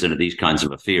hands into these kinds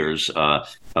of affairs,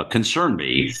 concern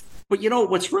me. But,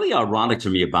 what's really ironic to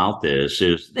me about this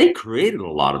is they created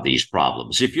a lot of these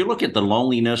problems. If you look at the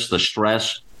loneliness, the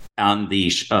stress, and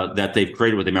these that they've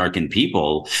created with the American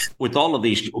people, with all of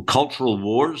these cultural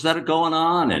wars that are going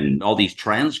on and all these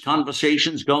trans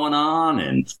conversations going on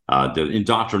and the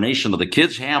indoctrination of the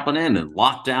kids happening and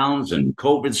lockdowns and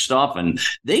COVID stuff. And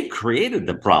they created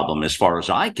the problem as far as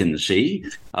I can see.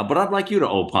 But I'd like you to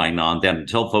opine on that and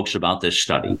tell folks about this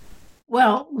study.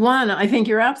 Well, one, I think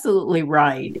you're absolutely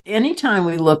right. Anytime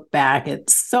we look back at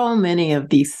so many of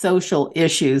these social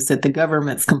issues that the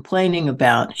government's complaining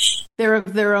about, they're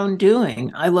of their own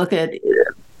doing. I look at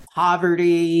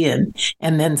poverty and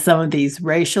then some of these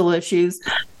racial issues.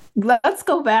 Let's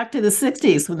go back to the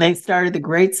 60s when they started the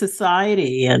Great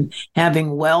Society and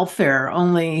having welfare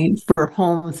only for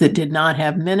homes that did not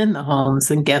have men in the homes.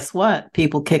 And guess what?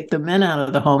 People kicked the men out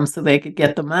of the home so they could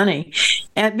get the money,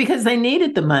 and because they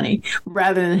needed the money,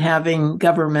 rather than having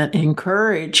government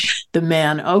encourage the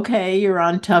man, okay, you're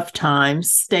on tough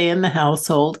times, stay in the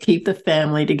household, keep the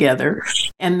family together,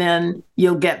 and then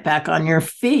you'll get back on your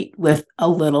feet with a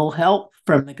little help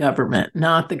from the government,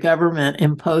 not the government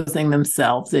imposing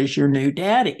themselves as your new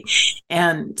daddy.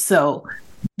 And so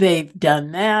they've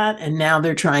done that, and now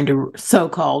they're trying to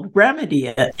so-called remedy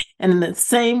it. And the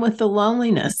same with the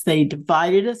loneliness. They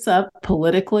divided us up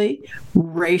politically,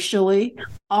 racially,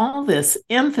 all this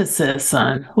emphasis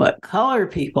on what color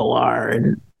people are,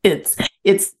 and it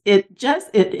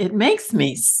makes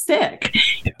me sick.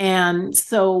 And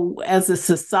so as a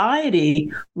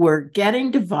society, we're getting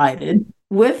divided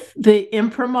with the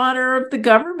imprimatur of the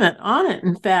government on it.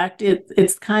 In fact,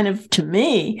 it's kind of, to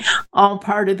me, all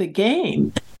part of the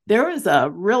game. There was a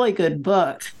really good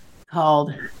book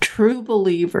called True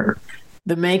Believer,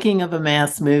 The Making of a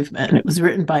Mass Movement. It was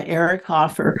written by Eric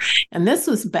Hoffer. And this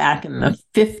was back in the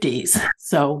 50s.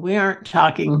 So we aren't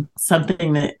talking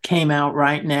something that came out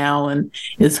right now and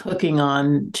is hooking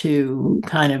on to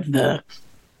kind of the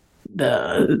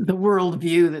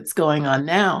worldview that's going on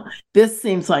now. This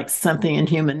seems like something in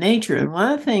human nature. And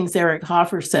one of the things Eric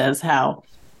Hoffer says, how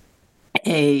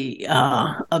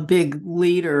a big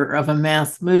leader of a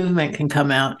mass movement can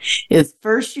come out, is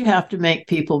first you have to make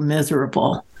people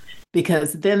miserable,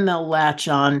 because then they'll latch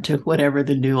on to whatever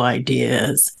the new idea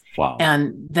is. Wow.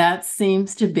 And that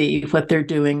seems to be what they're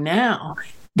doing now.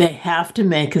 They have to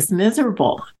make us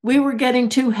miserable. We were getting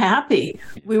too happy.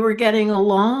 We were getting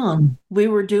along. We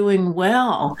were doing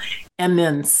well. And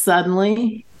then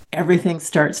suddenly everything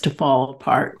starts to fall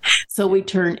apart. So we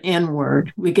turn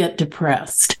inward. We get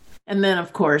depressed. And then,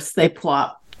 of course, they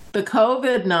plop the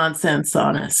COVID nonsense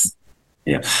on us.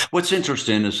 Yeah. What's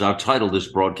interesting is I've titled this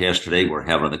broadcast today, we're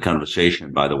having the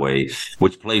conversation, by the way,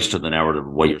 which plays to the narrative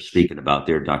of what you're speaking about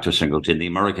there, Dr. Singleton. The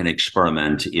American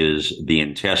experiment is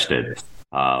being tested.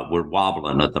 We're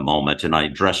wobbling at the moment, and I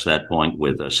addressed that point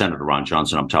with Senator Ron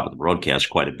Johnson on top of the broadcast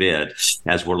quite a bit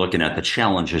as we're looking at the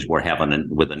challenges we're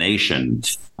having with the nation,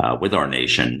 with our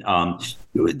nation.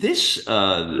 This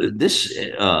loneliness,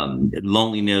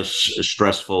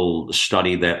 stressful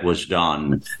study that was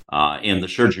done, and the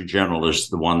Surgeon General is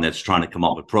the one that's trying to come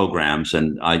up with programs.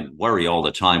 And I worry all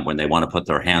the time when they want to put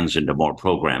their hands into more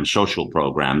programs, social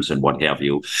programs and what have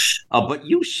you. But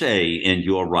you say in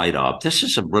your write-up, this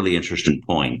is a really interesting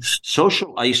point.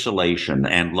 Social isolation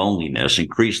and loneliness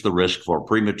increase the risk for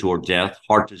premature death,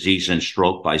 heart disease, and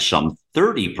stroke by some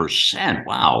 30%.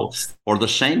 Wow. Or the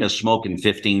same as smoking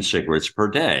 15 cigarettes per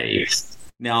day.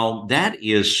 Now, that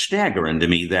is staggering to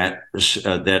me, that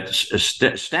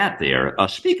stat there.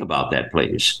 Speak about that,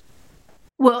 please.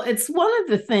 Well, it's one of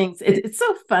the things, it's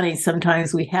so funny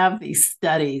sometimes we have these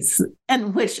studies,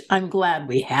 and which I'm glad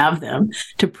we have them,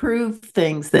 to prove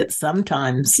things that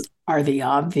sometimes are the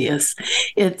obvious.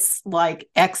 It's like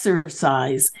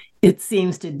exercise. It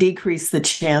seems to decrease the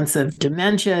chance of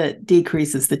dementia. It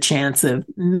decreases the chance of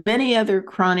many other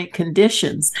chronic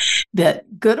conditions.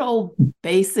 That good old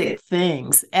basic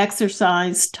things,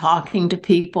 exercise, talking to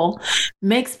people,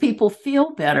 makes people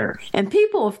feel better. And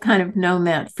people have kind of known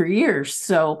that for years.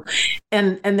 So,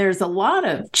 and there's a lot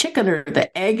of chicken or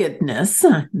the eggedness,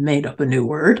 made up a new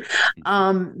word,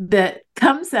 that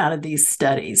comes out of these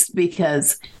studies,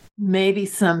 because maybe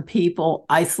some people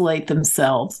isolate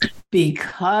themselves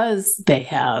because they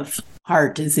have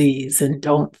heart disease and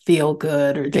don't feel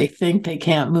good, or they think they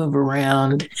can't move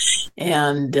around.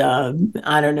 And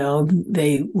I don't know,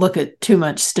 they look at too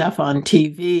much stuff on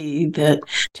TV that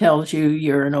tells you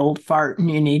you're an old fart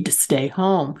and you need to stay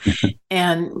home.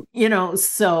 And,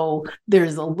 so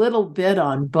there's a little bit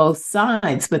on both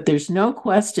sides, but there's no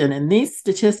question. And these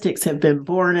statistics have been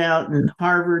borne out in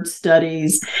Harvard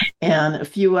studies and a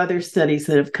few other studies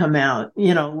that have come out.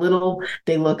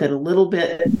 They look at a little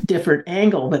bit different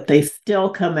angle, but they still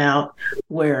come out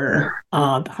where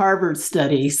the Harvard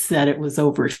study said it was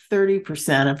over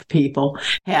 30% of people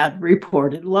had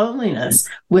reported loneliness,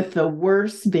 with the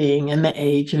worst being in the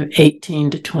age of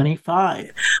 18 to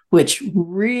 25, which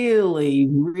really,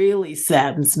 really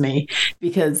saddens me,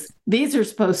 because these are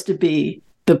supposed to be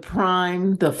the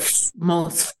prime,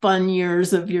 most fun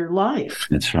years of your life.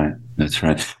 That's right. That's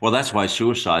right. Well, that's why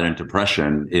suicide and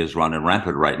depression is running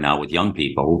rampant right now with young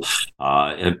people.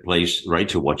 It plays right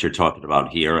to what you're talking about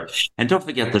here. And don't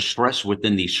forget the stress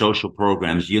within these social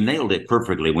programs. You nailed it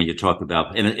perfectly when you talk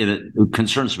about, and it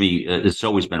concerns me. It's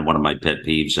always been one of my pet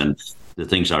peeves, and the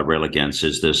things I rail against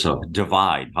is this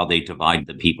divide, how they divide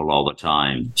the people all the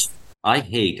time.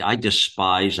 I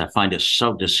despise, I find it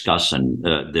so disgusting,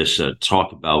 this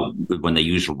talk about when they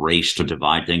use race to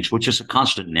divide things, which is a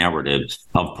constant narrative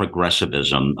of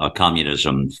progressivism,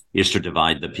 communism, is to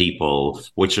divide the people,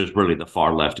 which is really the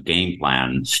far left game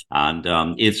plan. And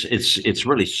it's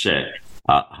really sick.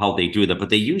 How they do that,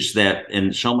 but they use that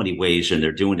in so many ways, and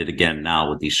they're doing it again now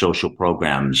with these social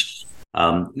programs.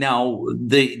 Now,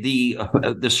 the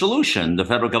solution the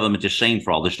federal government is saying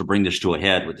for all this, to bring this to a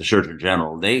head with the Surgeon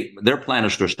General, their plan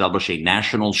is to establish a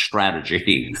national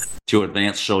strategy to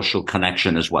advance social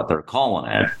connection, is what they're calling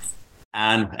it.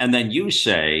 And then you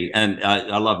say, and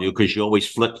I love you because you always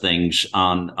flip things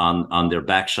on their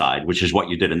backside, which is what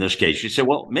you did in this case. You say,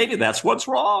 well, maybe that's what's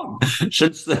wrong.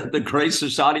 Since the Great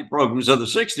Society programs of the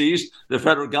 60s, the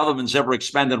federal government's ever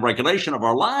expanded regulation of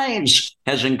our lives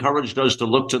has encouraged us to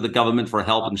look to the government for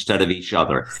help instead of each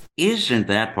other. Isn't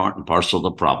that part and parcel of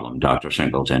the problem, Dr.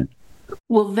 Singleton?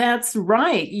 Well, that's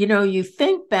right. You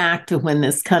think back to when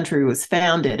this country was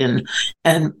founded,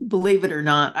 and believe it or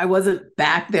not, I wasn't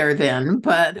back there then,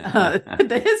 but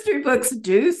the history books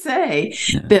do say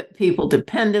that people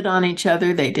depended on each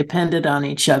other. They depended on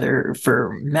each other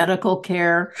for medical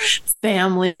care.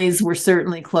 Families were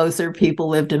certainly closer. People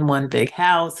lived in one big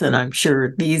house. And I'm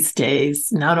sure these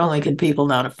days, not only can people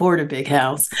not afford a big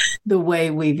house, the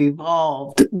way we've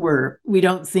evolved, we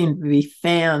don't seem to be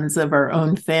fans of our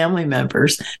own family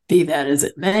members. Be that as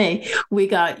it may, we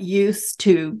got used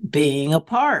to being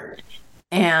apart.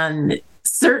 And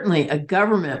certainly a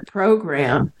government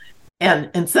program,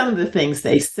 and some of the things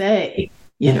they say,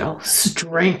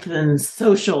 strengthen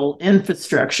social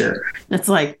infrastructure. It's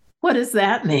like, what does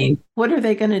that mean? What are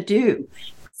they going to do?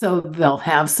 So they'll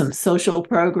have some social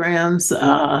programs,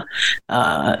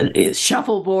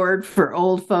 shuffleboard for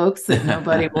old folks that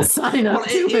nobody will sign up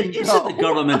to and isn't go. the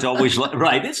government always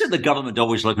right? Isn't the government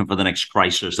always looking for the next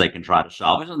crisis they can try to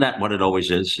solve? Isn't that what it always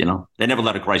is? They never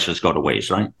let a crisis go to waste,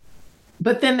 right?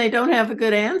 But then they don't have a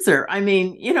good answer. I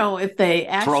mean, if they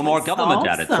actually throw more government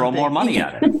at it, throw more money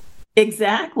at it.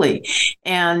 Exactly.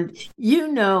 And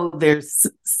there's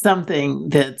something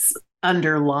that's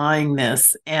underlying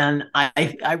this. And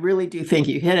I really do think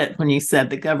you hit it when you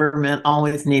said the government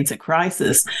always needs a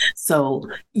crisis. So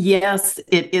yes,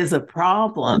 it is a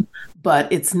problem,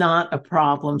 but it's not a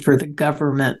problem for the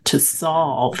government to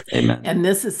solve. Amen. And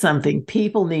this is something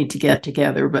people need to get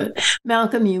together. But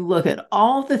Malcolm, you look at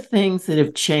all the things that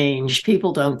have changed.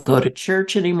 People don't go to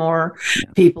church anymore. Yeah.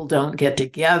 People don't get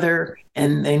together.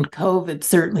 And then COVID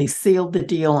certainly sealed the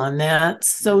deal on that.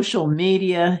 Social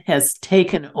media has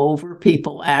taken over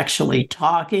people actually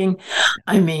talking.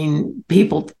 I mean,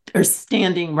 people are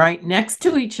standing right next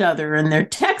to each other and they're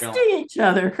texting each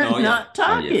other and not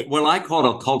talking. Yeah. Well, I call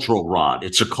it a cultural rot.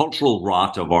 It's a cultural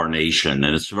rot of our nation,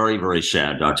 and it's very, very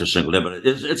sad, Dr. Singleton, but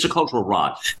it's a cultural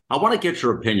rot. I want to get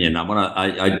your opinion. I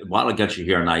want to get you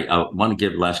here, and I want to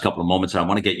give the last couple of moments. I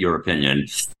want to get your opinion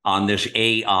on this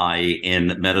AI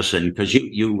in medicine, because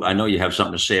I know you have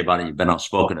something to say about it. You've been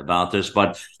outspoken about this,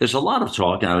 but there's a lot of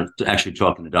talk, and I was actually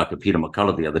talking to Dr. Peter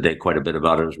McCullough the other day quite a bit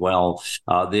about it as well.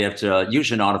 They have to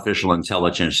use artificial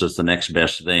intelligence as the next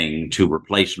best thing to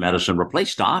replace medicine,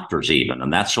 replace doctors even,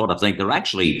 and that sort of thing. They're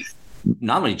actually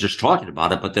not only just talking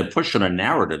about it, but they're pushing a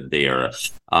narrative there.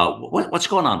 What's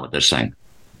going on with this thing?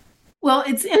 Well,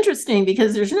 it's interesting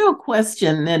because there's no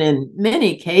question that in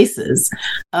many cases,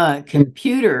 a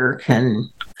computer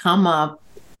can come up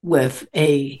with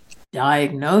a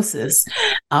diagnosis.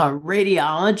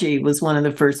 Radiology was one of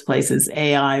the first places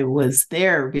AI was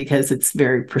there because it's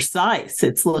very precise.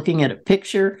 It's looking at a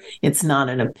picture. It's not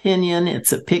an opinion.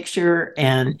 It's a picture,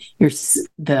 and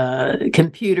the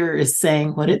computer is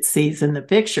saying what it sees in the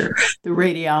picture. The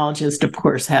radiologist, of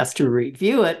course, has to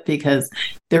review it because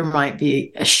there might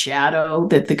be a shadow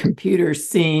that the computer's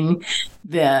seeing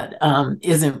that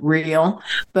isn't real.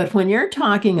 But when you're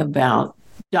talking about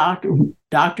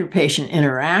doctor-patient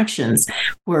interactions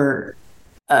where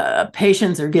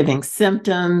patients are giving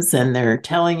symptoms and they're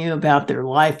telling you about their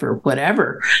life or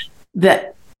whatever,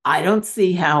 that I don't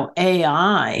see how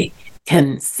AI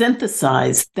can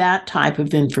synthesize that type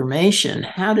of information.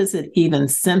 How does it even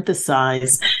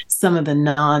synthesize some of the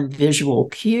non-visual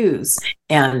cues?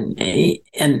 And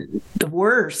the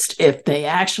worst, if they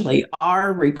actually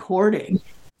are recording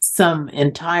some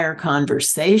entire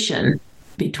conversation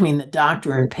between the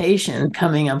doctor and patient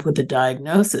coming up with a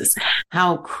diagnosis.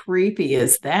 How creepy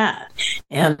is that?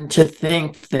 And to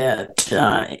think that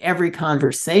every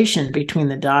conversation between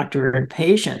the doctor and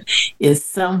patient is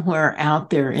somewhere out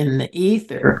there in the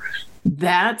ether,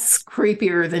 that's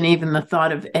creepier than even the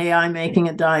thought of AI making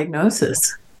a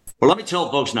diagnosis. Well, let me tell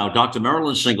folks now, Dr.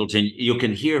 Marilyn Singleton, you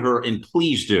can hear her, and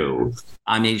please do.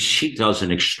 I mean, she does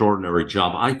an extraordinary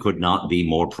job. I could not be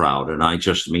more proud, and I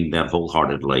just mean that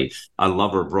wholeheartedly. I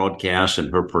love her broadcast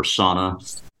and her persona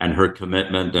and her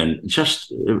commitment, and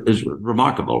just is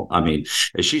remarkable. I mean,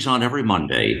 she's on every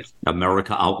Monday,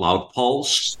 America Out Loud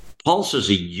Pulse. Pulse is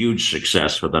a huge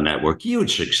success for the network,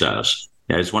 huge success.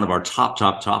 It's one of our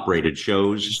top rated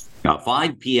shows.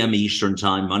 5 p.m. Eastern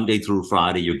time, Monday through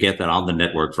Friday. You get that on the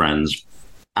network, friends.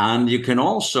 And you can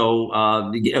also,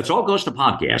 it all goes to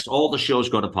podcast. All the shows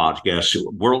go to podcast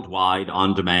worldwide,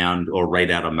 on demand, or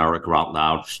right at America Out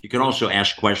Loud. You can also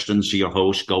ask questions to your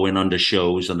host, go in under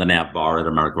shows in the nav bar at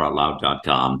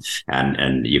AmericaOutloud.com,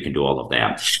 and you can do all of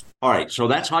that. All right, so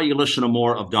that's how you listen to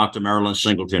more of Dr. Marilyn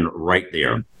Singleton right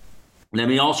there. Let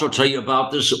me also tell you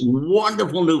about this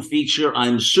wonderful new feature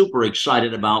I'm super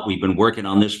excited about. We've been working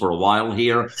on this for a while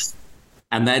here,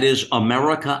 and that is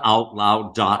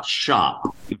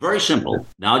AmericaOutloud.shop. Very simple.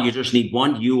 Now you just need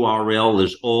one URL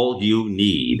is all you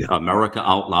need,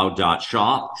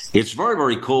 AmericaOutloud.shop. It's very,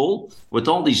 very cool with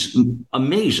all these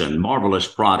amazing, marvelous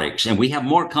products. And we have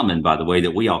more coming, by the way,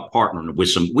 that we are partnering with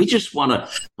some. We just want to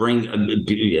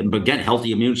get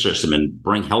healthy immune system and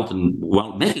bring health and,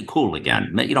 well, make it cool again.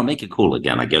 Make it cool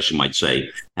again, I guess you might say.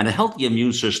 And a healthy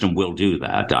immune system will do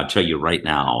that, I'll tell you right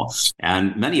now.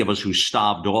 And many of us who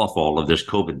staved off all of this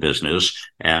COVID business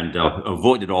and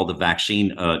avoided all the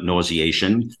vaccine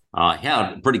nauseation,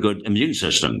 had pretty good immune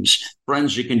systems.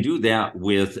 Friends, you can do that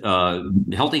with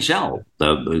Healthy Cell,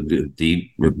 the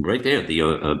right there, the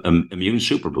immune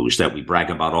super boost that we brag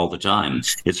about all the time.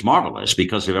 It's marvelous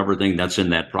because of everything that's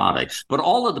in that product. But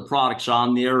all of the products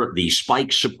on there, the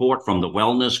spike support from the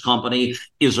wellness company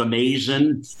is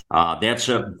amazing. That's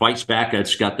fights back.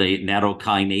 It's got the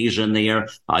nattokinase in there.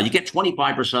 You get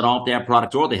 25% off that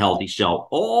product or the Healthy Cell.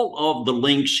 All of the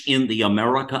links in the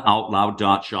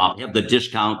AmericaOutloud.shop have the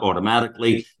discount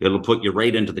automatically. It'll put you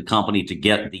right into the company to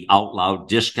get the Out Loud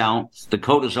discount. The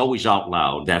code is always Out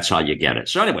Loud. That's how you get it.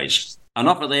 So anyways,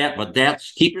 enough of that, but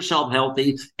that's keep yourself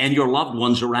healthy and your loved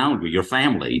ones around you, your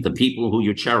family, the people who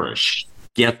you cherish.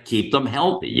 Keep them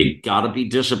healthy. You got to be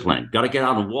disciplined. Got to get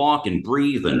out and walk and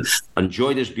breathe and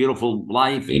enjoy this beautiful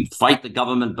life and fight the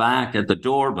government back at the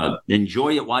door, but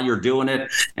enjoy it while you're doing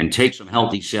it and take some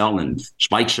Healthy Cell and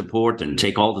spike support and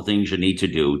take all the things you need to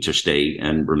do to stay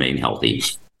and remain healthy.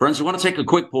 Friends, I want to take a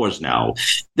quick pause now.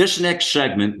 This next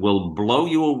segment will blow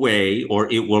you away, or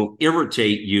it will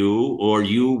irritate you, or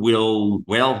you will,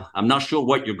 well, I'm not sure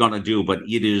what you're going to do, but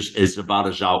it is about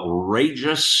as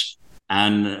outrageous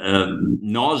and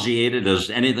nauseated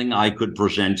as anything I could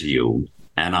present to you.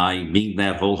 And I mean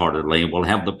that wholeheartedly, and we'll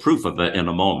have the proof of it in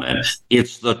a moment.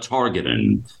 It's the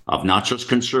targeting of not just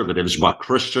conservatives, but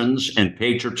Christians and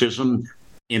patriotism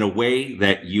in a way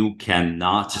that you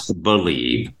cannot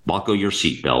believe. Buckle your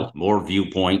seatbelt. More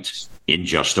Viewpoint in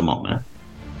just a moment.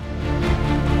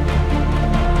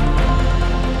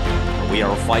 We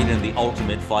are fighting the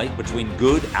ultimate fight between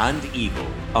good and evil.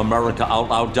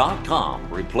 AmericaOutloud.com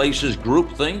replaces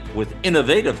groupthink with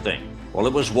innovative think. Well,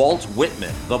 it was Walt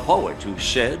Whitman, the poet, who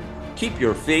said, "Keep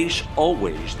your face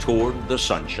always toward the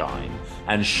sunshine,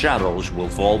 and shadows will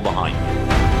fall behind you."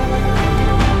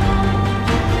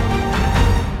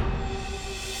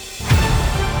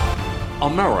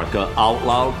 America Out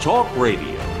Loud Talk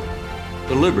Radio.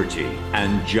 The liberty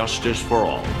and justice for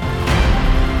all.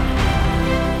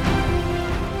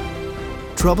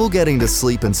 Trouble getting to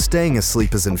sleep and staying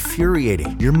asleep is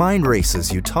infuriating. Your mind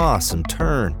races, you toss and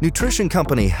turn. Nutrition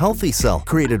company Healthy Cell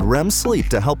created REM sleep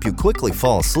to help you quickly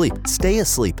fall asleep, stay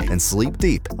asleep, and sleep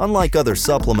deep. Unlike other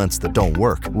supplements that don't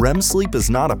work, REM sleep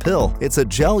is not a pill. It's a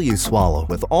gel you swallow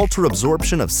with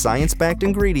ultra-absorption of science-backed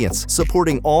ingredients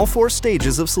supporting all 4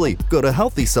 stages of sleep. Go to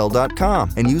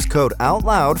healthycell.com and use code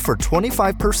OUTLOUD for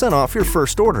 25% off your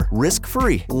first order.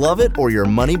 Risk-free. Love it or your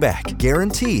money back.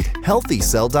 Guaranteed.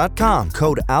 Healthycell.com.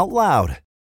 Code OUTLOUD.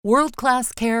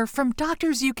 World-class care from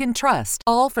doctors you can trust,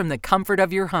 all from the comfort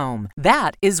of your home.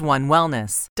 That is One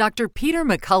Wellness. Dr. Peter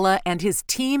McCullough and his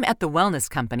team at The Wellness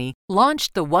Company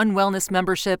launched the One Wellness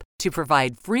membership to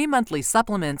provide free monthly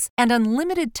supplements and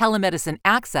unlimited telemedicine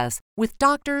access with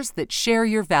doctors that share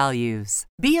your values.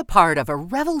 Be a part of a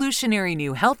revolutionary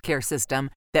new healthcare system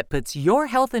that puts your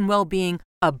health and well-being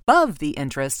above the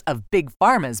interests of Big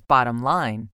Pharma's bottom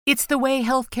line. It's the way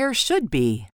healthcare should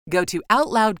be. Go to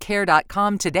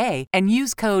OutLoudCare.com today and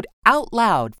use code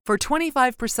OUTLOUD for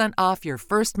 25% off your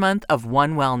first month of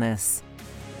One Wellness.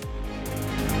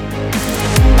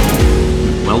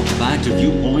 Welcome back to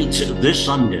Viewpoint This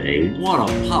Sunday. What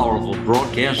a powerful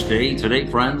broadcast day today,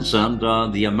 friends. And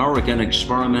the American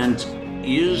experiment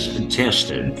is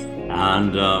tested.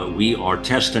 And we are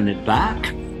testing it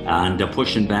back and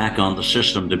pushing back on the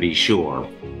system to be sure.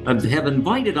 I have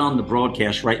invited on the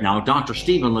broadcast right now Dr.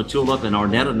 LaTulippe and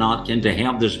Arnetta Notkin to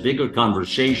have this bigger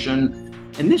conversation.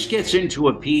 And this gets into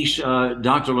a piece,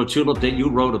 Dr. LaTulippe, that you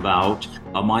wrote about.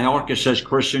 Mayorkas says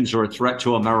Christians are a threat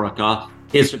to America.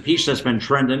 It's a piece that's been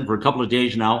trending for a couple of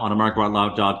days now on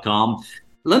AmericaOutloud.com.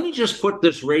 Let me just put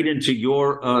this right into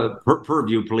your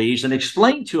purview, please, and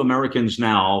explain to Americans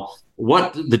now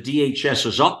what the DHS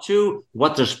is up to,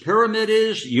 what this pyramid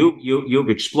is. You've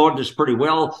explored this pretty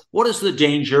well. What is the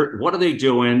danger? What are they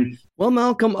doing? Well,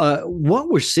 Malcolm, what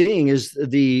we're seeing is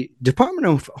the Department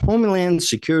of Homeland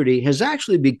Security has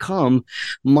actually become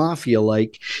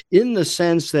mafia-like in the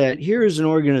sense that here is an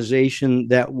organization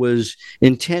that was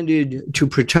intended to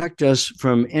protect us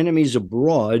from enemies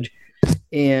abroad,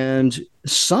 and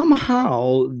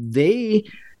somehow they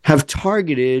have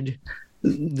targeted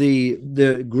the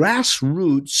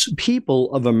grassroots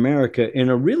people of America in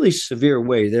a really severe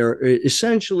way. They're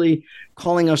essentially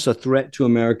calling us a threat to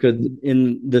America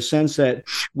in the sense that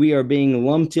we are being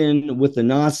lumped in with the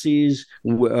Nazis,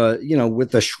 with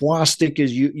the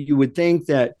swastikas. You would think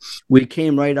that we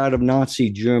came right out of Nazi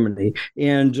Germany,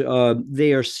 and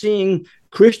they are seeing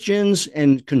Christians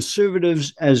and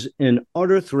conservatives as an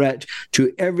utter threat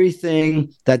to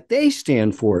everything that they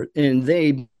stand for, and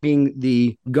they being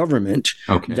the government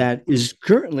that is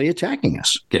currently attacking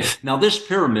us. Okay. Now, this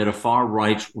pyramid of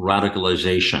far-right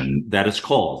radicalization that it's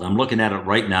called, I'm looking at it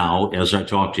right now as I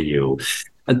talk to you.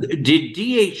 Did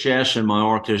DHS and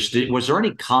Mayorkas, was there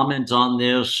any comment on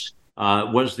this?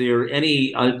 Was there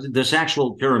any, this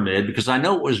actual pyramid, because I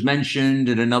know it was mentioned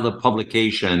in another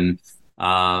publication,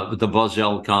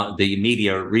 the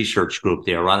media research group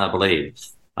there, right, I believe.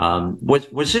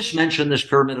 Was this mentioned, this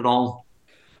pyramid at all?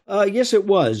 Yes, it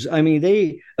was. I mean,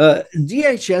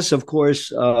 DHS, of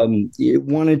course,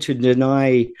 wanted to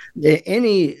deny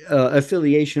any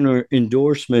affiliation or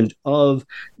endorsement of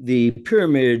the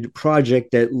pyramid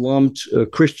project that lumped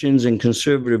Christians and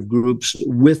conservative groups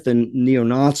with the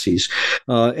neo-Nazis.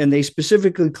 And they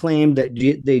specifically claimed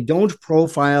that they don't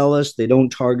profile us, they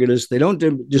don't target us, they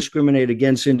don't discriminate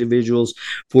against individuals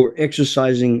for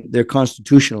exercising their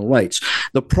constitutional rights.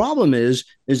 The problem is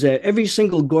that every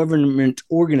single government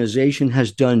organization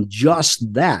has done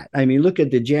just that. I mean, look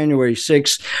at the January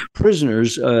 6th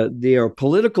prisoners. They are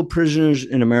political prisoners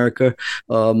in America.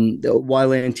 While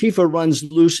Antifa runs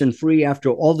loose and free after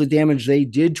all the damage they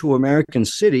did to American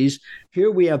cities, here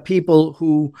we have people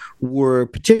who were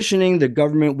petitioning the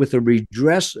government with a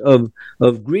redress of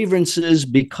grievances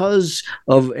because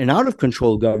of an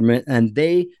out-of-control government, and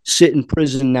they sit in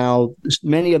prison now.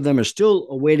 Many of them are still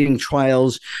awaiting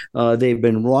trials. They've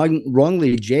been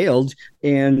wrongly jailed,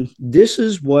 and this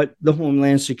is what the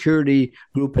Homeland Security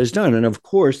Group has done. And of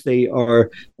course, they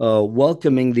are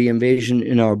welcoming the invasion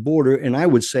in our border, and I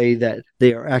would say that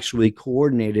they are actually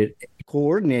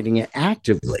coordinating it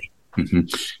actively. Mm-hmm.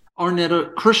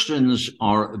 Arnetta, Christians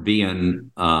are being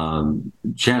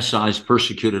chastised,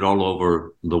 persecuted all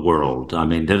over the world. I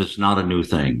mean, that is not a new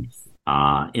thing.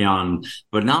 But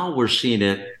now we're seeing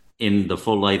it in the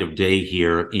full light of day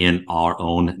here in our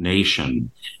own nation.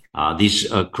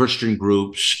 These Christian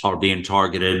groups are being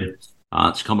targeted.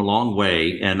 It's come a long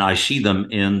way, and I see them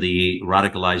in the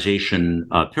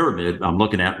radicalization pyramid I'm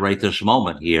looking at right this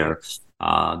moment here,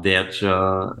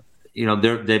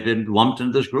 they've been lumped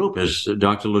into this group, as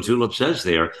Dr. LaTulippe says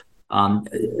there.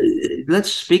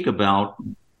 Let's speak about,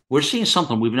 we're seeing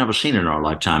something we've never seen in our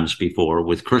lifetimes before,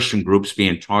 with Christian groups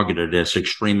being targeted as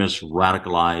extremist,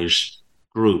 radicalized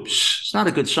groups. It's not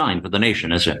a good sign for the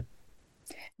nation, is it?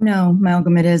 No,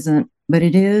 Malcolm, it isn't. But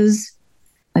it is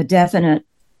a definite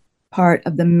part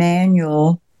of the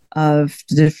manual of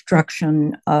the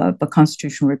destruction of a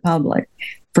constitutional republic.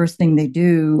 First thing they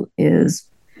do is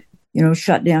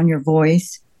shut down your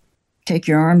voice, take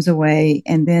your arms away,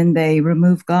 and then they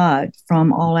remove God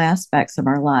from all aspects of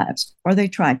our lives, or they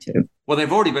try to. Well,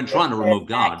 they've already been trying to remove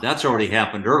God. That's already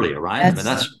happened earlier, right?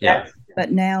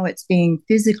 But now it's being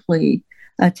physically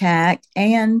attacked,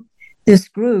 and this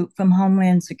group from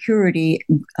Homeland Security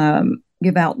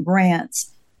give out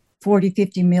grants,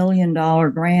 $40-50 million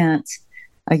grants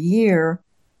a year,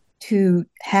 to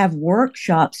have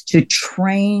workshops to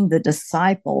train the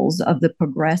disciples of the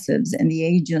progressives and the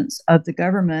agents of the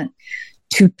government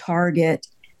to target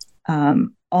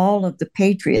all of the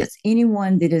patriots,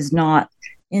 anyone that is not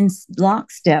in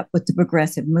lockstep with the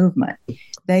progressive movement.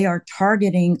 They are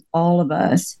targeting all of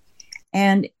us,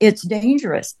 and it's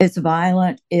dangerous. It's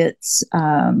violent. It's,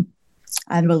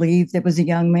 I believe there was a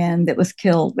young man that was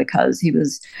killed because he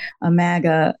was a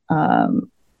MAGA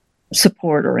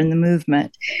supporter in the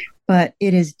movement. But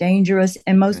it is dangerous,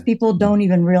 and most people don't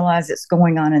even realize it's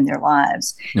going on in their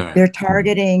lives. Right. They're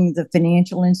targeting the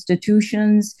financial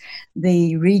institutions,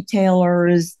 the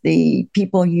retailers, the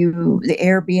people the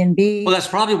Airbnb. Well, that's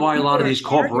probably why a lot of these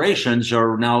corporations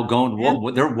are now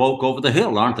going, they're woke over the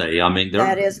hill, aren't they? I mean,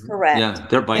 that is correct. Yeah,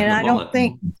 they're biting the bullet.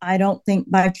 I don't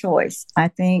think by choice. I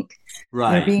think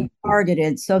they're being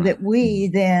targeted so that we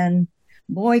then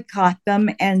boycott them,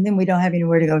 and then we don't have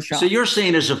anywhere to go shop. So you're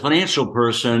saying, as a financial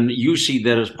person, you see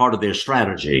that as part of their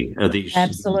strategy.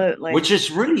 Absolutely. Which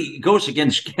is really goes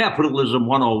against capitalism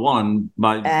 101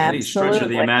 by any stretch of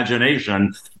the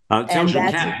imagination. Tells you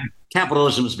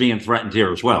capitalism is being threatened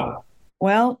here as well.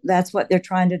 Well, that's what they're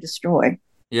trying to destroy.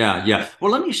 Yeah.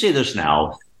 Well, let me say this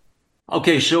now.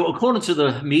 Okay, so according to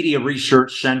the Media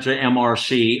Research Center,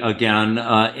 MRC, again,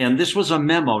 and this was a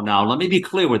memo now. Let me be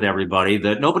clear with everybody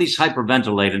that nobody's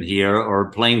hyperventilating here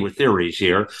or playing with theories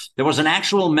here. There was an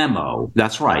actual memo.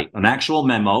 That's right, an actual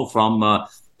memo from a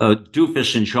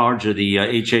doofus in charge of the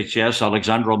HHS,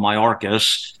 Alexandro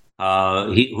Mayorkas,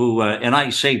 and I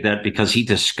say that because he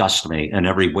disgusts me in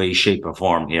every way, shape, or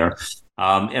form here.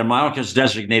 And Mayorkas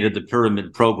designated the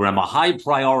pyramid program a high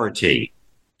priority.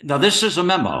 Now, this is a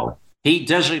memo. He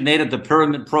designated the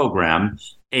Pyramid program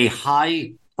a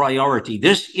high priority.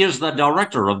 This is the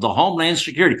director of the Homeland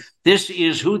Security. This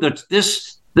is who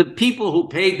the people who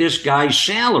paid this guy's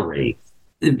salary.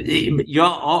 Do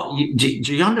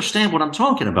you understand what I'm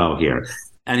talking about here?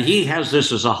 And he has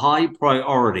this as a high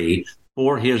priority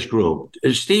for his group.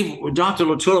 Steve, Dr.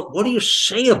 LaTulippe, what do you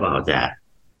say about that?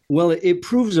 Well, it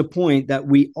proves a point that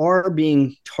we are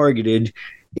being targeted,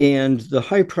 and the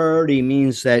high priority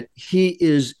means that he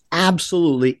is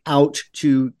absolutely out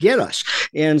to get us.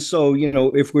 And so,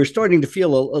 if we're starting to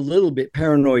feel a little bit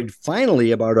paranoid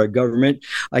finally about our government,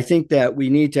 I think that we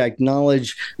need to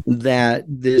acknowledge that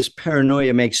this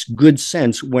paranoia makes good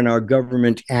sense when our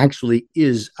government actually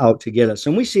is out to get us.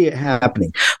 And we see it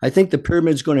happening. I think the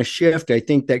pyramid's going to shift. I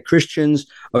think that Christians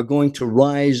are going to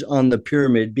rise on the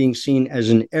pyramid, being seen as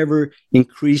an ever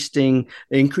increasing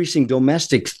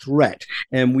domestic threat.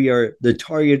 And we are the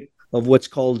target of what's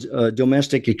called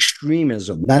domestic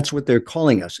extremism. That's what they're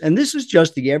calling us. And this is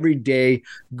just the everyday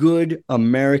good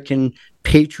American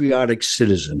patriotic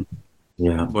citizen.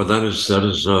 Yeah, well, that is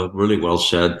really well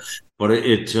said. But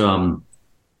it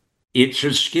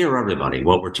should scare everybody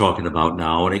what we're talking about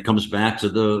now. And it comes back to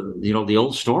the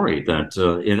old story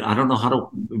that I don't know how to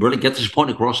really get this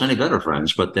point across any better,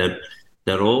 friends, but that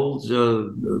old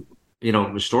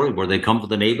story where they come for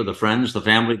the neighbor, the friends, the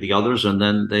family, the others, and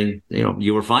then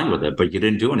you were fine with it, but you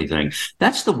didn't do anything.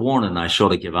 That's the warning I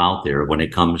sort of give out there when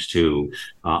it comes to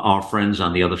our friends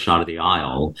on the other side of the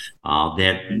aisle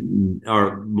that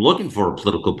are looking for a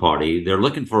political party. They're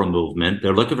looking for a movement.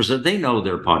 They're looking for, they know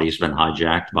their party's been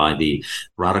hijacked by the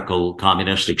radical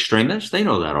communist extremists. They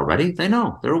know that already. They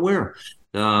know, they're aware.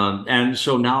 And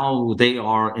so now they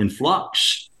are in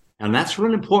flux. And that's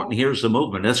really important. Here's the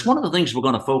movement. That's one of the things we're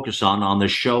going to focus on the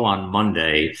show on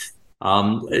Monday.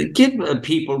 Give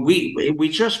people, we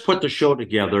just put the show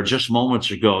together just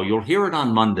moments ago. You'll hear it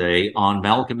on Monday on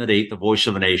Malcolm at 8, The Voice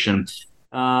of a Nation.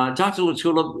 Dr.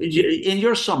 LaTulippe, in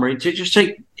your summary, to just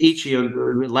take each of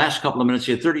your last couple of minutes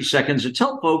here, 30 seconds, and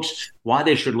tell folks why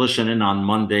they should listen in on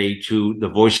Monday to The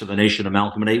Voice of a Nation of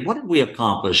Malcolm at 8. What did we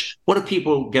accomplish? What do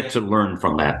people get to learn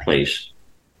from that place?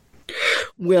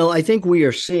 Well, I think we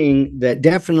are seeing that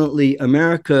definitely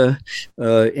America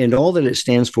and all that it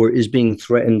stands for is being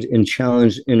threatened and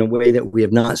challenged in a way that we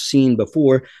have not seen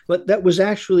before, but that was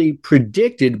actually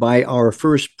predicted by our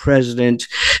first president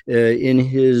in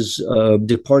his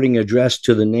departing address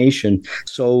to the nation.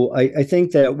 So I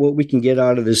think that what we can get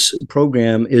out of this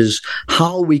program is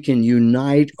how we can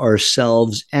unite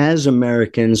ourselves as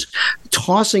Americans,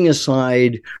 tossing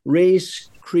aside race,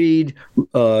 creed,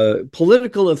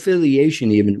 political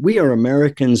affiliation even. We are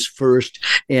Americans first,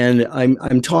 and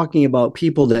I'm talking about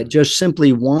people that just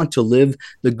simply want to live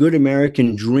the good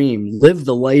American dream, live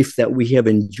the life that we have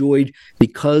enjoyed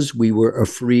because we were a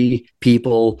free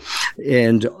people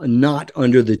and not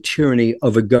under the tyranny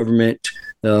of a government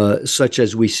such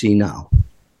as we see now.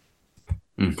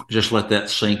 Just let that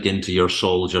sink into your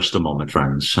soul just a moment,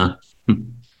 friends. Huh?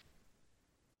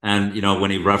 And,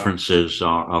 when he references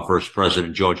our first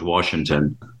president, George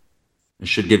Washington, it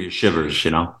should give you shivers,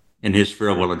 in his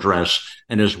farewell address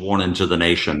and his warning to the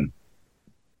nation.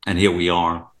 And here we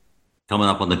are, coming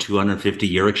up on the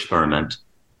 250-year experiment.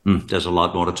 There's a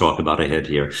lot more to talk about ahead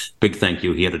here. Big thank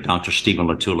you here to Dr. Stephen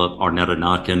LaTulippe, Arnetta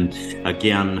Notkin.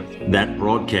 Again, that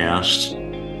broadcast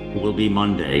will be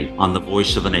Monday on The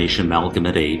Voice of a Nation, Malcolm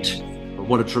at 8. But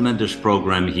what a tremendous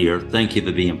program here. Thank you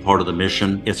for being part of the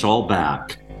mission. It's all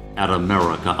back at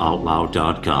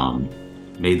AmericaOutloud.com.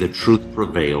 May the truth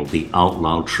prevail, the out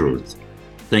loud truth.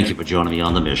 Thank you for joining me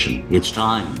on the mission. It's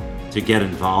time to get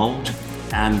involved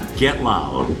and get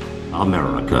loud,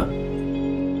 America.